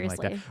or something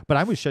seriously. like that. But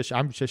I'm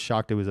just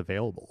shocked it was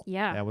available.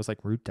 Yeah. I was like,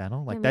 Root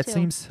Dental? Like, that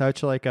seems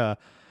such like a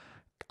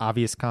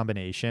obvious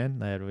combination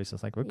that it was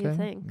just like, okay. You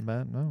think.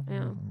 But no.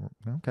 Yeah.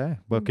 Okay.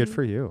 Well, good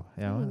for you.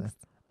 You know?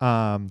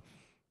 All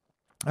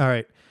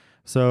right.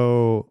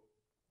 So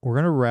we're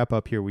going to wrap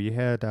up here. We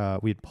had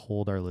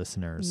polled our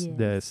listeners.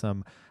 There's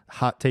some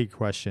hot take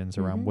questions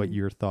around what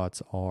your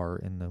thoughts are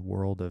in the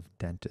world of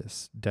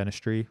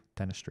dentistry,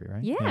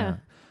 right? Yeah.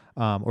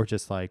 Or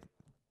just like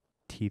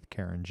teeth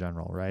care in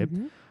general, right?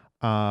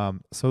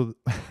 So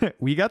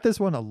we got this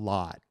one a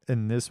lot,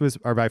 and this was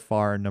by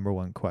far our number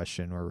one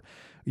question, or,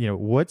 you know,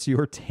 what's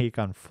your take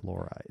on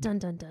fluoride? Dun,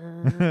 dun,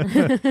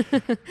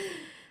 dun.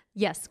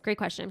 Yes. Great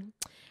question.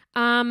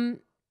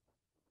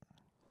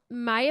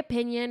 My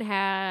opinion so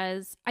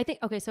I'm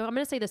going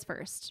to say this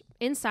first.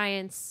 In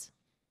science,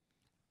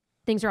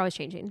 things are always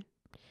changing.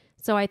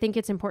 So I think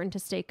it's important to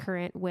stay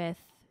current with,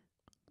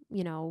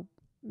 you know,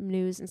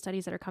 news and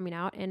studies that are coming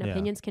out, and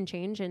opinions can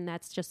change, and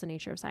that's just the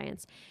nature of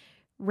science.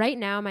 Right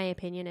now, my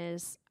opinion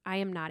is I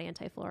am not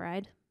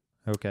anti-fluoride.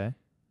 Okay.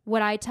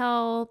 What I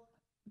tell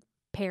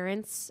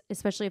parents,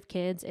 especially of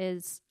kids,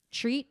 is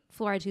treat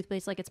fluoride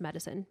toothpaste like it's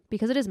medicine,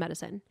 because it is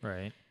medicine.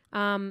 Right.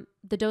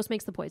 The dose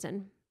makes the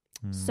poison.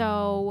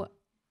 So,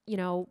 you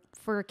know,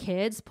 for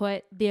kids,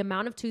 put the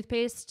amount of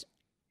toothpaste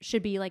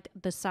should be like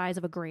the size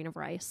of a grain of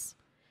rice.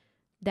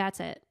 That's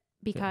it.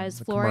 because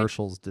the fluoride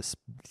commercials just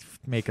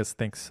make us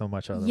think so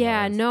much otherwise.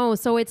 Yeah, no.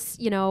 So it's,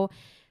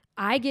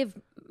 I give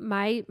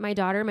my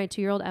daughter, my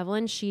 2-year-old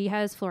Evelyn, she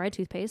has fluoride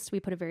toothpaste. We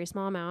put a very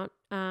small amount.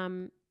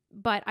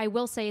 But I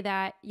will say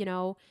that,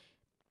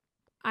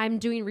 I'm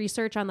doing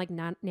research on like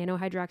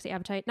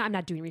nanohydroxyapatite. No, I'm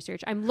not doing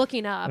research. I'm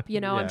looking up,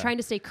 I'm trying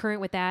to stay current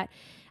with that.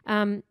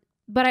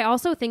 But I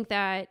also think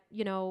that,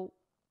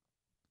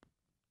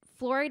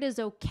 fluoride is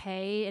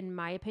okay, in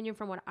my opinion,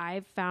 from what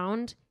I've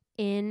found,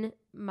 in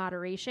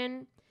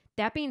moderation.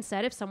 That being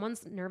said, if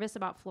someone's nervous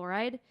about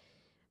fluoride,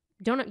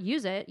 don't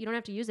use it. You don't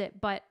have to use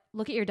it, but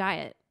look at your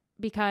diet,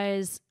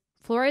 because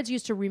fluoride's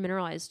used to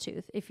remineralize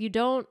tooth. If you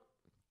don't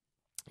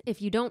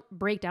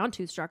break down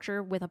tooth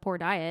structure with a poor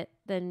diet,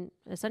 then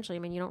essentially,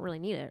 you don't really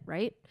need it,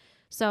 right?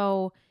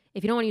 So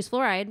if you don't want to use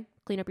fluoride,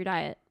 clean up your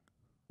diet.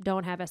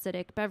 Don't have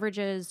acidic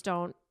beverages.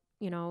 Don't,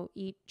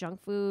 eat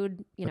junk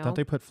food. But don't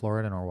they put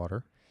fluoride in our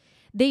water?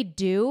 They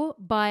do,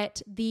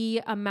 but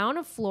the amount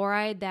of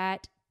fluoride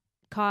that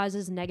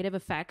causes negative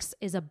effects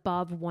is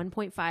above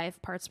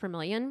 1.5 parts per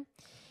million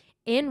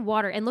in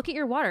water. And look at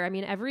your water.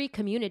 Every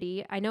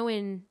community, I know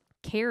in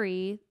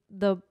Cary,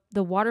 the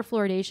water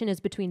fluoridation is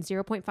between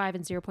 0.5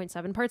 and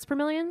 0.7 parts per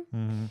million.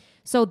 Mm-hmm.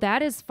 So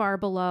that is far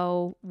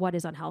below what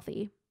is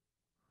unhealthy.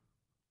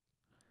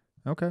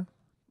 Okay. So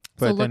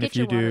But look then at if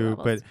you your water do,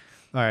 levels. but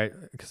all right,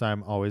 because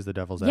I'm always the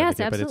devil's Yes,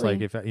 advocate, but it's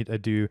like absolutely. if I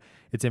do,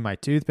 it's in my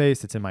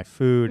toothpaste, it's in my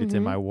food, it's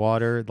in Mhm. my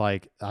water,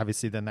 like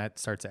obviously then that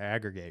starts to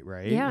aggregate,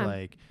 right? Yeah.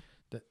 Like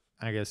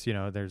I guess,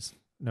 there's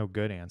no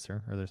good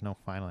answer or there's no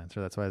final answer.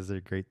 That's why it's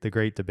the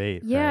great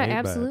debate. Yeah, right?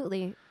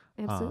 absolutely.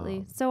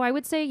 Absolutely. So I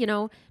would say,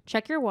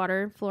 check your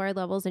water fluoride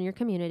levels in your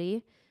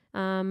community.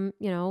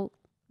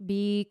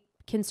 Be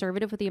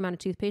conservative with the amount of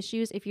toothpaste you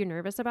use. If you're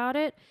nervous about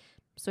it,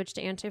 switch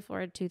to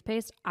anti-fluoride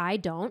toothpaste. I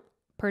don't.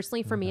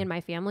 Personally, for me and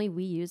my family,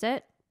 we use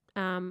it.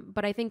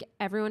 But I think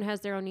everyone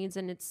has their own needs,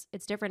 and it's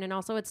different. And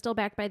also it's still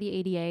backed by the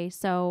ADA.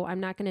 So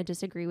I'm not going to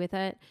disagree with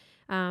it.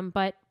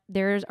 But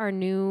there's our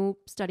new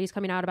studies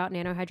coming out about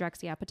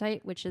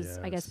nanohydroxyapatite, which is,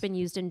 I guess, been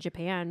used in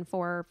Japan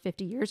for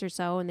 50 years or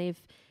so. And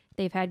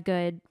they've had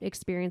good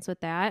experience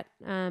with that.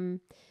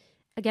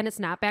 Again, it's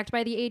not backed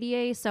by the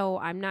ADA, so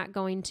I'm not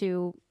going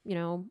to,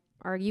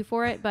 argue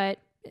for it, but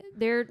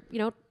there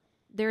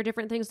are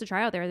different things to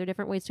try out there. There are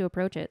different ways to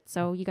approach it.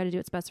 So you got to do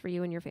what's best for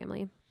you and your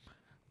family.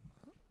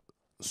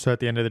 So at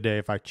the end of the day,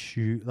 if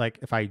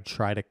I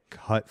try to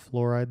cut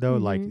fluoride though,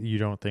 Mm-hmm. like you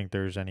don't think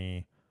there's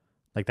any,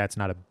 like that's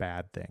not a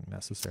bad thing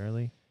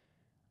necessarily?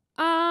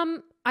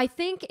 I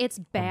think it's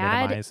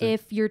bad minimize it?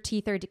 if your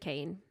teeth are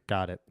decaying.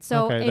 Got it.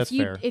 So okay, that's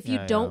fair. if you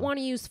don't want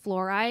to use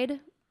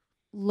fluoride,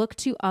 look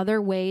to other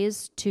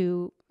ways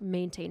to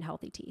maintain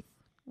healthy teeth,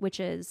 which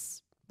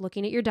is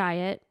looking at your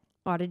diet,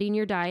 auditing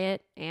your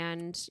diet,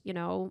 and,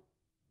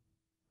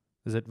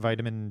 Is it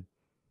vitamin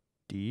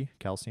D,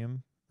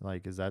 calcium?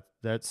 Like, is that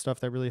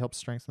stuff that really helps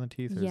strengthen the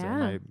teeth? Or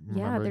am I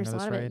remembering there's a this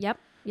lot of right? it.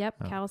 Yep.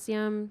 Oh.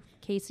 Calcium,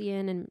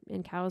 casein,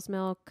 and cow's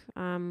milk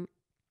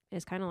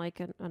is kind of like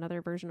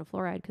another version of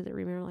fluoride because it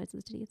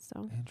remineralizes teeth.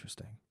 So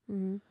Interesting.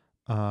 mm-hmm.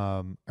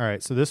 All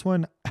right. So this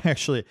one,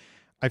 actually,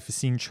 I've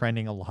seen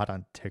trending a lot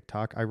on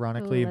TikTok,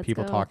 ironically, and let's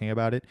people go. talking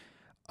about it.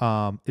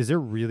 Is there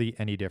really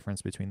any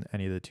difference between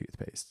any of the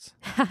toothpastes?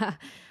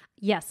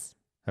 Yes.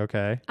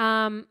 Okay.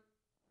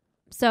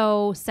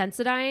 So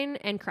Sensodyne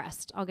and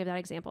Crest, I'll give that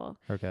example.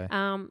 Okay.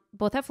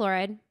 Both have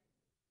fluoride,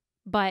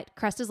 but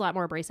Crest is a lot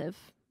more abrasive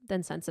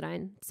than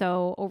Sensodyne.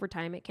 So over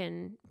time, it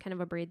can kind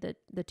of abrade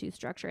the tooth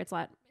structure. It's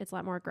a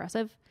lot more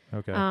aggressive.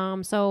 Okay.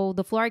 So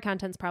the fluoride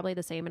content's probably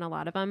the same in a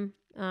lot of them.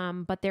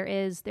 But there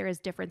is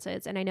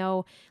differences. And I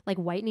know like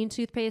whitening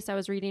toothpaste, I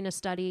was reading a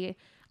study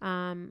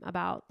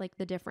about like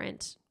the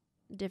different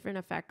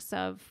effects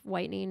of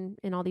whitening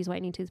in all these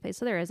whitening toothpaste.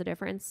 So there is a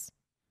difference.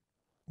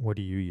 What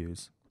do you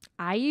use?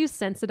 I use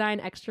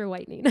Sensodyne Extra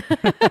Whitening.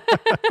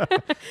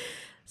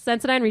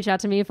 Sensodyne, reach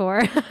out to me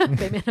for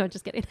baby. No,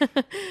 just kidding.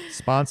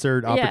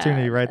 Sponsored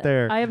opportunity right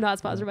there. I am not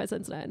sponsored by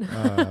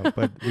Sensodyne.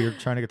 But we're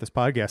trying to get this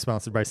podcast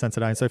sponsored by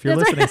Sensodyne. So if you're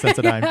That's listening,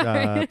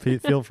 right.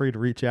 Sensodyne, feel free to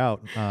reach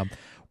out.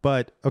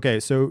 But okay,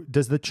 so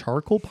does the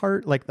charcoal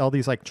part, like all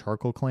these like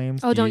charcoal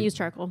claims? Oh, don't use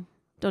charcoal.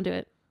 Don't do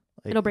it.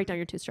 Like, It'll break down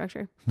your tooth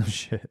structure. No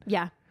shit.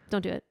 Yeah,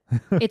 don't do it.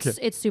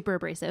 It's super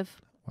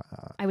abrasive.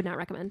 Wow. I would not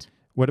recommend.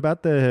 What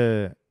about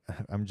the?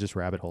 I'm just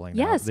rabbit holing.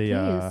 Now. Yes,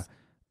 please.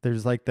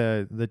 There's like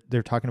the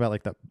they're talking about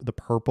like the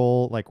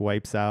purple like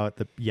wipes out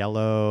the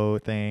yellow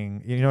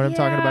thing. You know what I'm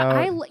talking about?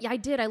 I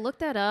did. I looked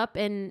that up,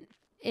 and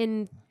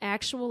in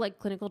actual like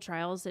clinical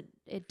trials,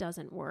 it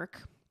doesn't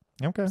work.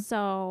 Okay.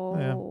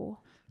 So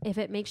if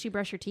it makes you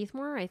brush your teeth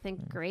more, I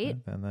think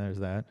great. Then there's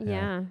that.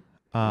 Yeah.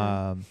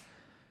 All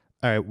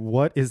right.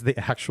 What is the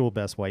actual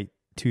best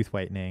tooth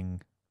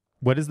whitening?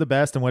 What is the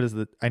best and what is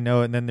I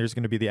know, and then there's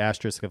going to be the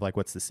asterisk of like,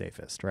 what's the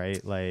safest,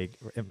 right? Like,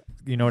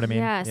 you know what I mean?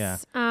 Yes.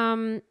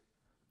 Yeah.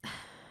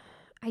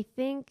 I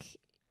think,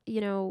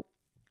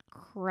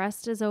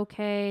 Crest is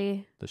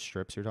okay. The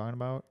strips you're talking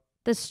about?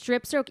 The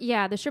strips are,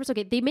 the strips are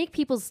okay. They make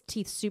people's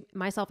teeth,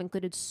 myself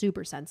included,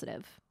 super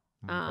sensitive.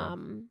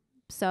 Okay.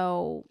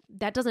 So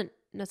that doesn't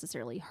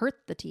necessarily hurt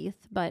the teeth,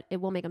 but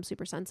it will make them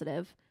super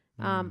sensitive.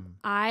 When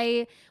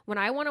I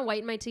want to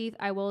whiten my teeth,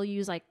 I will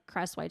use like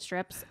Crest white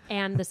strips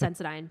and the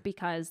Sensodyne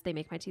because they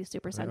make my teeth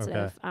super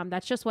sensitive. Okay.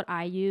 That's just what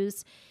I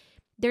use.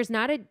 There's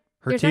not a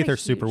Her teeth are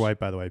super white,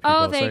 by the way. People.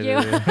 Oh, thank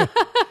you.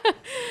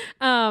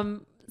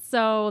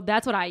 So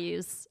that's what I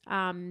use.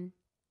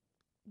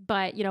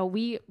 But you know,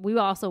 we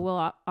also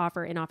will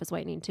offer in-office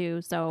whitening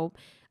too. So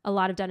a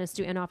lot of dentists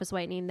do in-office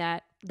whitening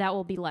that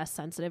will be less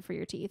sensitive for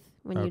your teeth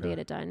when you get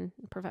it done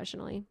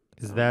professionally.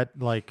 Is that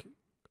like,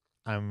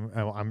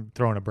 I'm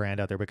throwing a brand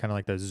out there, but kind of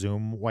like the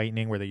Zoom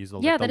whitening where they use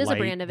the that is light, a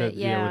brand of it.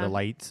 with the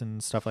lights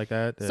and stuff like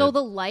that. So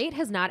the light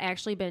has not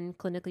actually been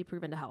clinically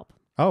proven to help.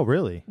 Oh,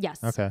 really?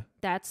 Yes. Okay.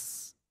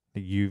 That's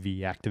the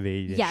UV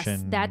activation. Yes,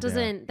 that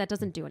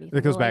doesn't do anything.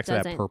 It goes back to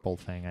that purple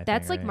thing.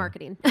 That's think, like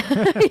marketing.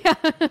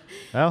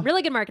 Well,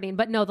 really good marketing.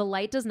 But no, the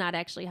light does not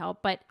actually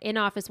help. But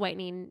in-office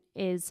whitening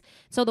is,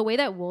 so the way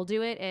that we'll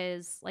do it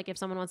is like if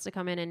someone wants to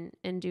come in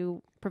and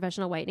do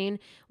professional whitening,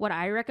 what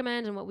I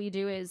recommend and what we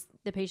do is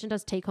the patient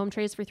does take-home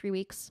trays for 3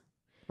 weeks.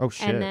 Oh,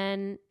 shit. And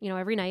then,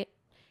 every night.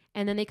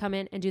 And then they come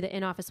in and do the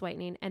in-office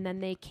whitening. And then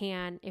they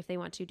can, if they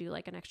want to, do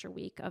like an extra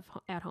week of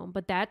at home.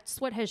 But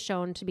that's what has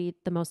shown to be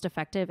the most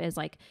effective is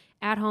like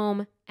at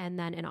home and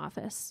then in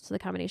office. So the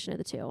combination of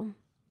the two.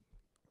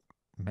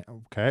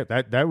 Okay.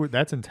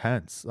 That's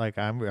intense. Like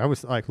I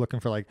was like looking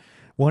for like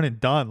one and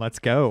done. Let's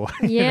go.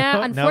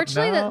 Yeah.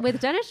 Unfortunately,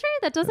 with dentistry,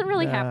 that doesn't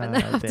really happen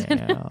that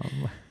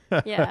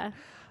often. Yeah.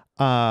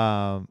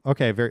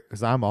 Okay,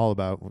 because I'm all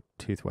about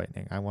tooth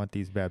whitening. I want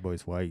these bad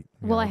boys white.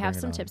 Well, I have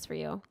some tips for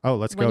you. Oh,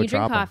 let's go. When you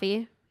drink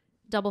coffee,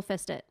 double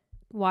fist it.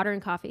 Water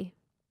and coffee.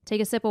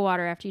 Take a sip of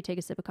water after you take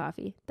a sip of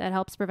coffee. That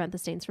helps prevent the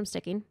stains from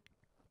sticking.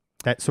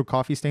 So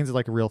coffee stains is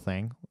like a real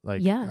thing.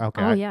 Like, yeah.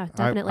 Okay. Oh yeah,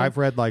 definitely. I've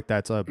read like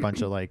that's a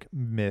bunch of like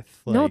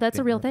myth. No, that's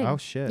a real thing. Oh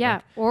shit.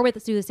 Yeah. Or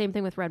do the same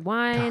thing with red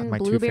wine, God,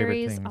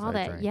 blueberries, all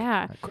that. Drink.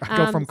 Yeah. I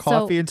go from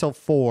coffee until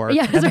 4.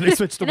 Yeah, and then I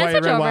switch to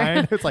white red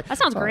wine. It's like that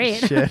sounds great.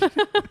 Shit.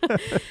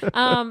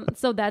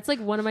 So that's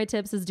like one of my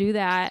tips is do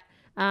that.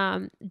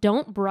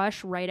 Don't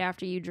brush right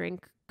after you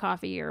drink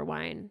coffee or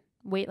wine.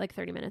 Wait like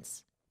 30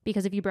 minutes.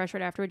 Because if you brush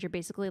right afterwards, you're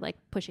basically like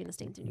pushing the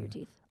stains into your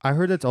teeth. I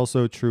heard that's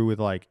also true with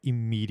like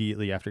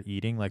immediately after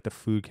eating, like the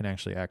food can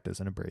actually act as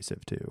an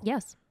abrasive too.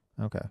 Yes.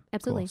 Okay.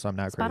 Absolutely. Cool. So I'm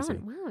not Spot crazy.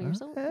 on. Wow, you're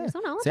so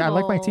knowledgeable. See, I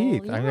like my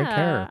teeth. Yeah, I don't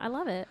care. I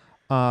love it.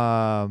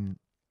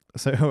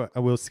 So I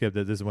will skip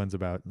that. This one's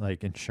about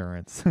like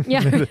insurance.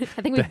 Yeah,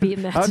 I think we've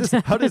beaten that.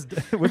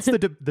 What's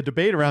the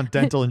debate around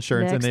dental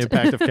insurance and the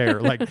impact of care?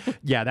 Like,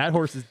 yeah, that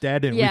horse is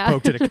dead, and we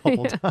poked it a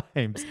couple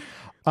times.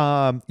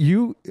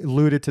 You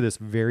alluded to this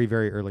very,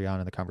 very early on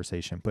in the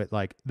conversation, but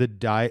like the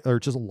diet or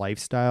just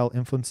lifestyle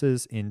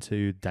influences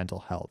into dental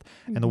health,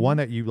 and the one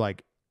that you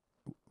like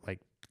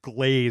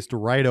glazed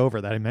right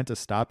over that I meant to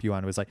stop you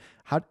on was like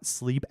how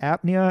sleep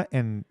apnea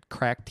and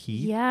cracked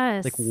teeth.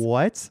 Yes. Like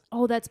what?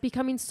 Oh, that's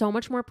becoming so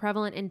much more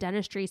prevalent in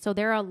dentistry. So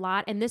there are a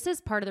lot, and this is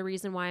part of the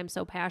reason why I'm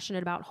so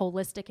passionate about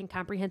holistic and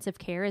comprehensive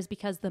care is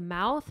because the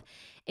mouth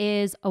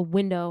is a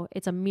window.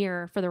 It's a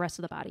mirror for the rest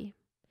of the body.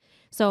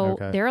 So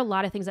there are a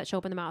lot of things that show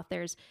up in the mouth.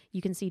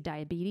 You can see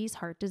diabetes,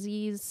 heart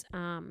disease,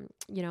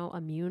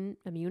 immune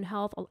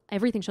health.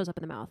 Everything shows up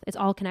in the mouth. It's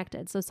all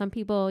connected. So some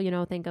people,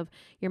 think of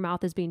your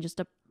mouth as being just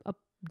a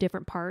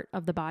different part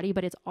of the body,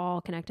 but it's all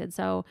connected.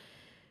 So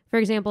for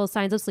example,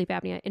 signs of sleep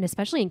apnea, and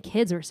especially in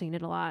kids, we're seeing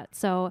it a lot.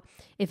 So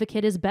if a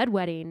kid is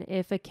bedwetting,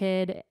 if a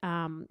kid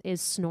is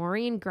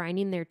snoring,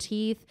 grinding their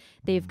teeth,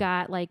 they've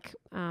got like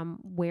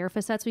wear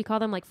facets, we call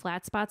them, like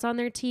flat spots on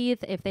their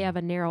teeth. If they have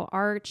a narrow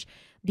arch,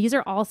 these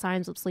are all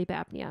signs of sleep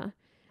apnea.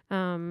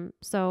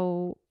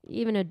 So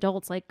even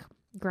adults like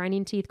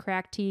grinding teeth,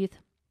 cracked teeth,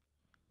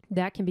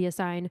 that can be a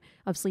sign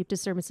of sleep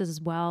disturbances as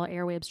well,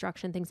 airway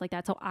obstruction, things like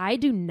that. So I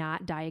do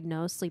not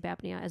diagnose sleep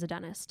apnea as a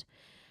dentist.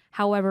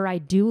 However, I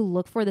do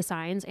look for the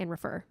signs and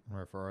refer.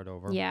 Refer it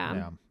over.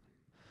 Yeah.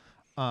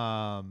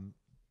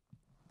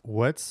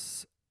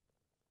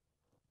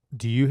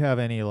 Do you have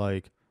any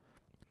like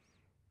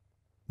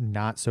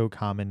not so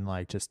common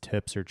like just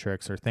tips or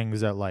tricks or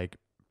things that like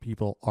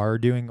people are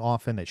doing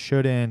often that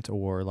shouldn't,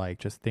 or like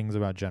just things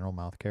about general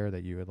mouth care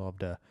that you would love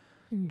to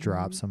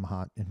drop some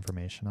hot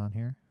information on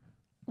here?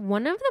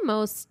 One of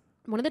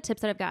the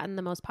tips that I've gotten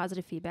the most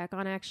positive feedback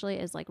on actually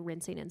is like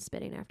rinsing and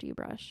spitting after you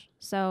brush.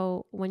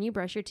 So when you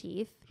brush your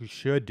teeth, you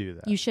should do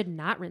that. You should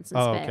not rinse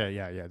and spit. Oh, okay.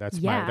 Yeah.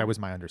 That was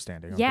my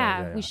understanding.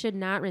 Yeah, we should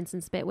not rinse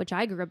and spit, which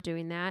I grew up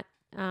doing that.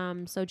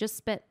 So just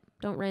spit,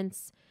 don't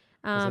rinse.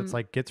 It's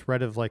like gets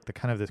rid of like the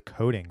kind of this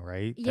coating,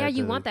 right? Yeah,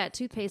 you want that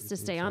toothpaste to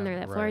stay on there,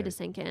 that fluoride to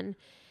sink in.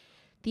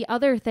 The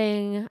other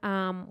thing,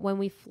 when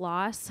we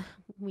floss,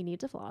 we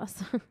need to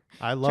floss.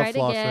 I love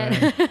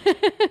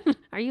flossing.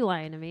 Are you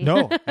lying to me?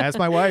 No, as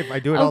my wife, I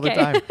do it all the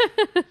time.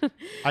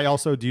 I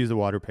also do use the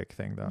water pick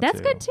thing though.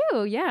 That's good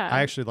too. Yeah,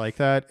 I actually like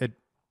that.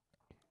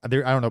 I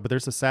don't know, but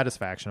there's a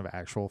satisfaction of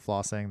actual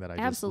flossing that I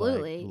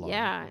absolutely just, like, love.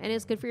 Yeah, and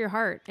it's good for your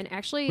heart. And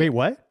actually, wait,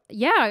 what?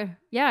 Yeah,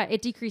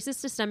 it decreases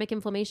systemic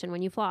inflammation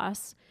when you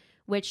floss,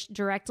 which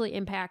directly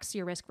impacts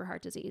your risk for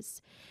heart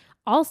disease.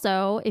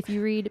 Also, if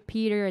you read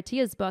Peter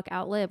Attia's book,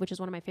 Outlive, which is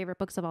one of my favorite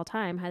books of all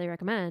time, highly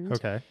recommend.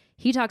 Okay.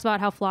 He talks about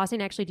how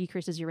flossing actually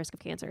decreases your risk of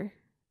cancer.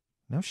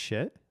 No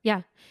shit.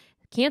 Yeah.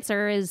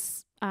 Cancer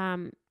is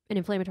an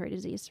inflammatory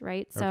disease,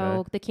 right?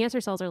 So the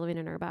cancer cells are living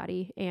in our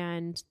body,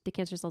 and the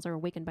cancer cells are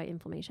awakened by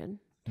inflammation.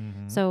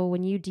 Mm-hmm. So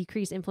when you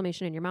decrease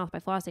inflammation in your mouth by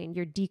flossing,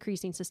 you're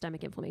decreasing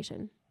systemic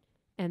inflammation.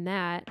 And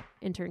that,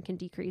 in turn, can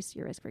decrease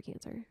your risk for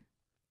cancer.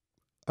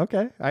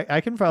 Okay.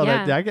 I can follow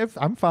that.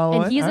 I'm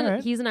following. And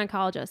he's an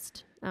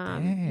oncologist.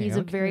 He's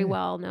a very okay.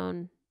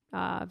 well-known,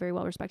 very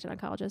well-respected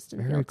oncologist in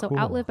the Very field. cool. So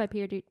Outlive by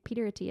Peter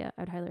Attia,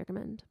 I'd highly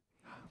recommend.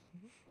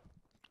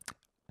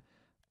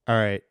 All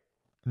right.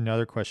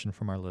 Another question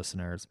from our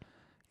listeners.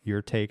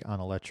 Your take on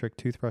electric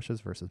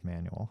toothbrushes versus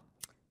manual?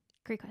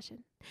 Great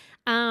question.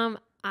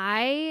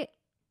 I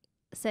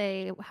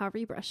say however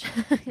you brush.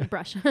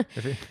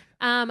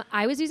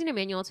 I was using a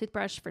manual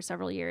toothbrush for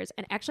several years,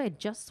 and actually I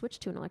just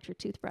switched to an electric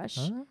toothbrush.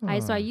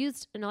 So I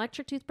used an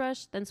electric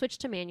toothbrush, then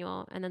switched to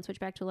manual, and then switched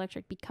back to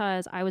electric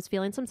because I was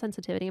feeling some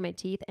sensitivity in my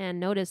teeth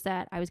and noticed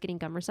that I was getting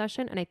gum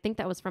recession, and I think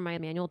that was from my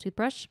manual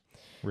toothbrush.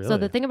 Really? So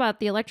the thing about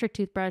the electric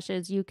toothbrush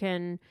is you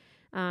can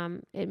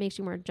it makes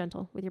you more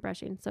gentle with your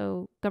brushing.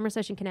 So gum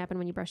recession can happen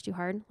when you brush too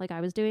hard, like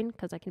I was doing,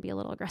 because I can be a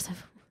little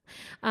aggressive.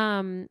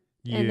 No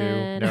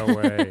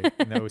way.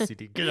 No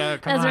OCD. Get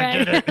out. Come That's on,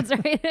 right. get it. That's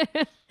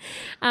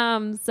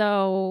right.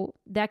 So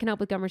that can help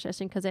with gum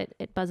recession because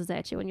it buzzes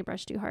at you when you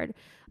brush too hard.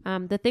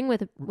 The thing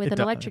with an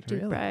electric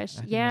toothbrush,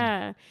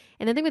 yeah.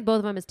 And the thing with both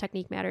of them is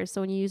technique matters.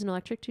 So when you use an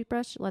electric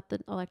toothbrush, let the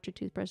electric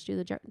toothbrush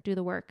do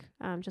the work.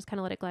 Just kind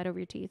of let it glide over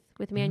your teeth.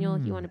 With manual,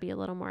 you want to be a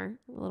little more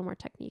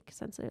technique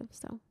sensitive.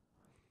 So.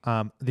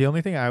 The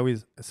only thing I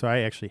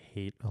actually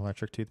hate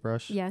electric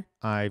toothbrush. Yeah.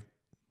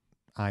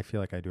 I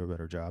feel like I do a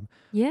better job.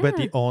 Yeah. But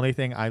the only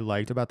thing I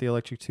liked about the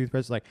electric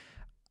toothbrush, like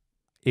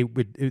it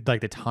would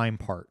like the time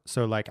part.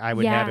 So like I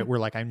would have it where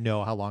like I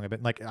know how long I've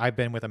been. Like I've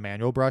been with a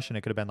manual brush and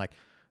it could have been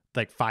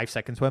like 5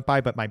 seconds went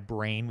by, but my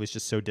brain was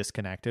just so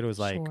disconnected. It was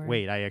like,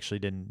 wait, I actually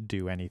didn't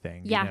do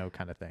anything,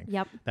 kind of thing.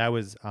 Yep. That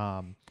was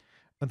and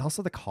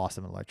also the cost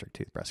of an electric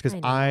toothbrush, because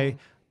I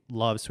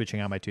love switching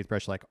out my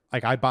toothbrush. Like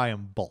I buy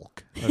in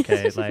bulk.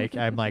 Okay.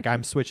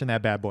 I'm switching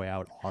that bad boy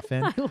out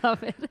often. I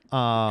love it.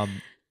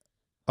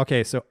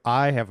 Okay, so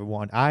I have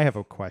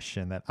a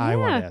question that I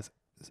want to ask.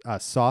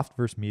 Soft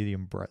versus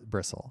medium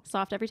bristle?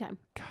 Soft every time.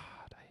 God,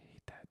 I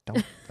hate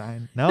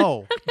that.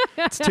 No,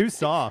 it's too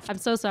soft. I'm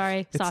so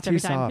sorry. It's soft too every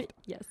time. Soft.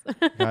 Yes.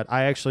 God,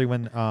 I actually,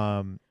 when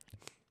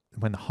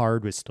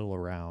hard was still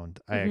around,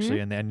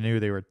 and I knew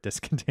they were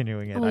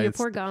discontinuing it. Oh, your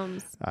poor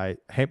gums.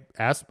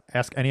 Ask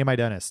any of my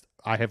dentists.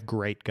 I have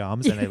great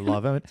gums and I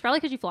love them. It's probably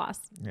because you floss.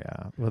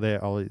 Yeah. Well,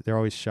 they're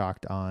always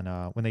shocked on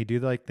when they do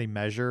they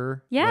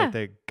measure. Yeah.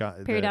 Like,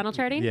 periodontal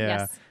charting. Yeah.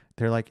 Yes.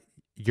 They're like,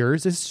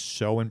 yours is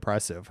so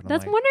impressive. And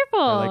that's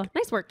wonderful.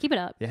 Nice work. Keep it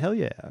up. Yeah, hell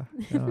yeah.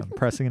 I'm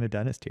pressing in a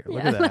dentist here.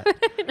 Look at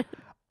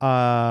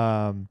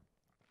that.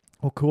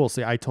 Well, cool.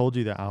 See, I told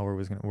you the hour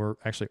we're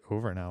actually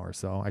over an hour,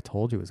 so I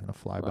told you it was gonna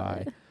fly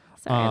by.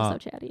 Sorry, I'm so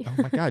chatty. Oh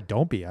my God,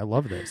 don't be. I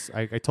love this.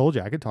 I told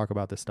you I could talk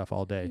about this stuff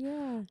all day.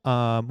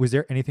 Yeah. Was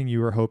there anything you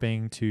were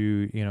hoping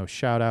to,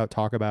 shout out,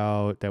 talk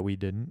about that we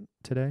didn't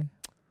today?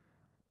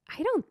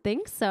 I don't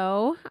think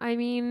so. I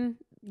mean,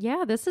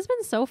 yeah, this has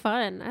been so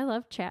fun. I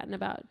love chatting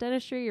about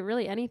dentistry or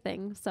really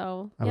anything.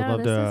 So I would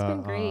love this has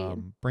been great.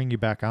 Bring you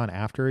back on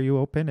after you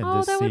open and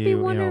just that see would be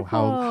wonderful.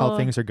 how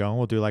things are going.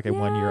 We'll do like a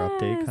 1 year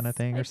update kind of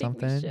thing or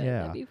something. We should. Yeah,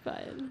 that'd be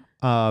fun.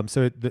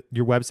 So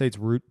your website's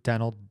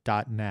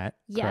rootdental.net,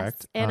 yes,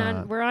 correct?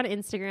 And we're on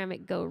Instagram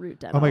at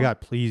GoRootDental. Oh my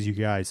God, please, you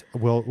guys,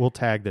 we'll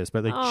tag this,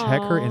 but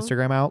check her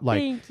Instagram out.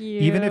 Thank you.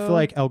 Even if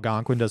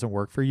Algonquin doesn't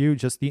work for you,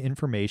 just the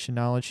information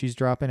knowledge she's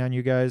dropping on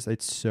you guys,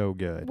 it's so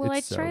good. Well,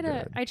 I try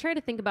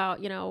to think about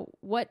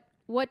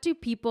what do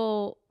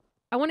people.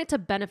 I want it to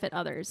benefit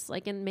others,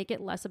 and make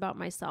it less about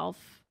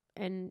myself.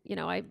 And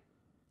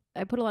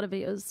I put a lot of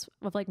videos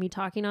of me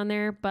talking on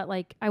there, but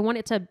I want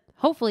it to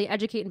hopefully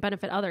educate and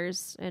benefit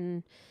others.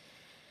 And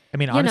I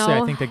mean, honestly,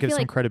 I think that gives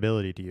some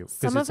credibility to you.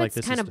 Some of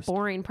it's kind of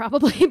boring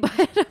probably, but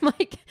I'm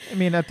I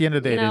mean, at the end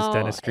of the day, it is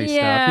dentistry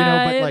stuff,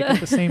 but at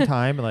the same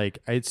time,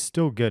 it's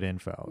still good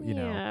info,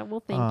 Yeah,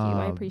 well, thank you.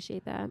 I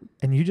appreciate that.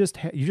 And you just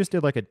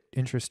did an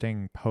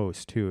interesting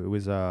post too. It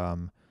was,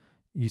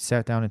 you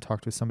sat down and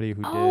talked with somebody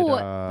who did.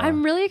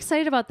 I'm really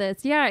excited about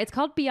this. Yeah, it's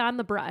called Beyond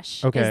the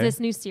Brush. Okay. Is this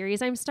new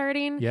series I'm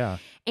starting? Yeah.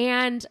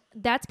 And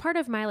that's part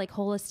of my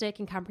holistic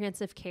and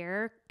comprehensive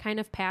care kind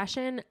of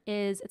passion.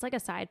 It's like a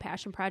side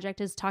passion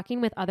project, is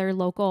talking with other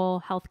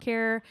local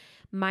healthcare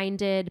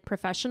minded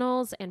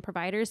professionals and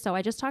providers. So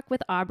I just talked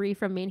with Aubrey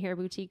from Main Hair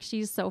Boutique.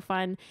 She's so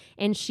fun.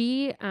 And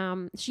she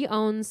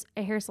owns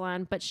a hair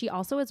salon, but she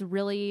also is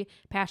really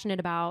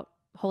passionate about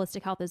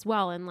holistic health as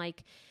well. And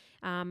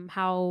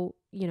how,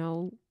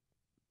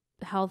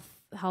 health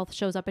health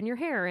shows up in your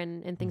hair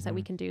and things that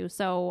we can do.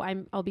 So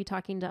I'll be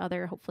talking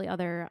to hopefully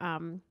other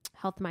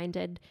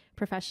health-minded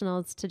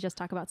professionals to just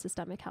talk about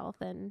systemic health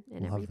and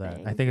Love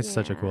everything. that. I think it's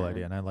such a cool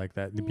idea, and I like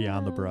that.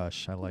 Beyond the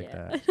brush, I like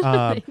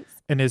that.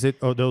 And is it?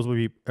 Oh, those will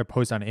be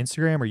posted on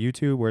Instagram or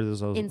YouTube? Where does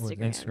those?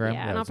 Instagram.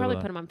 Yeah, and I'll probably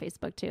put them on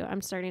Facebook too.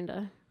 I'm starting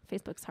to.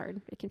 Facebook's hard.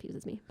 It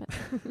confuses me. But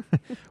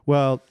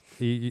well,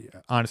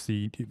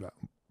 honestly,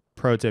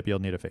 pro tip: you'll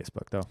need a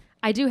Facebook though.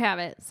 I do have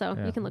it, so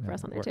you can look for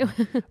us on there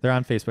too. They're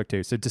on Facebook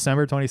too. So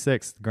December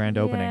 26th, grand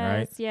opening,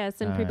 right? Yes,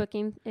 and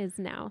pre-booking is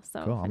now.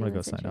 So cool. I'm gonna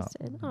go sign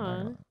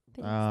up.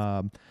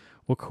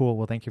 Well, cool.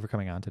 Well, thank you for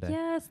coming on today.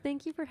 Yes,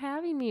 thank you for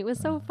having me. It was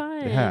so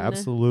fun. Yeah,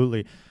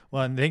 absolutely.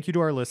 Well, and thank you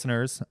to our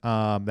listeners.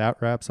 That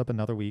wraps up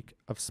another week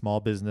of Small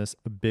Business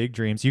Big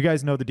Dreams. You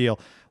guys know the deal.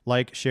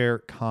 Like, share,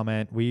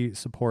 comment. We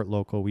support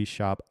local. We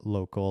shop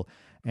local.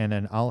 And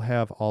then I'll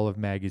have all of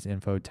Maggie's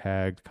info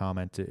tagged,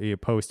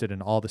 commented, posted,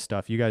 and all the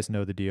stuff. You guys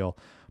know the deal.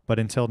 But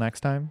until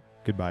next time,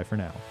 goodbye for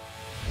now.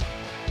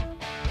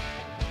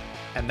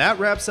 And that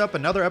wraps up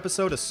another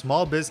episode of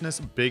Small Business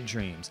Big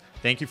Dreams.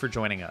 Thank you for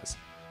joining us.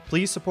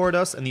 Please support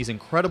us and these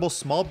incredible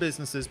small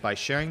businesses by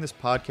sharing this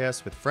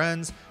podcast with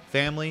friends,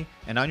 family,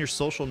 and on your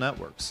social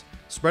networks.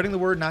 Spreading the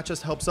word not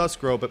just helps us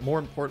grow, but more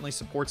importantly,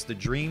 supports the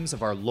dreams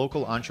of our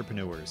local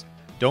entrepreneurs.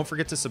 Don't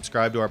forget to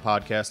subscribe to our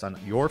podcast on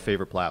your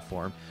favorite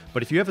platform.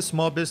 But if you have a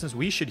small business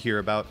we should hear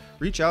about,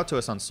 reach out to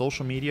us on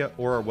social media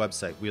or our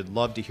website. We would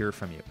love to hear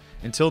from you.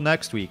 Until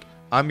next week,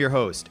 I'm your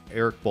host,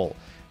 Eric Bull.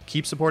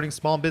 Keep supporting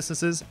small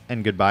businesses,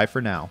 and goodbye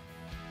for now.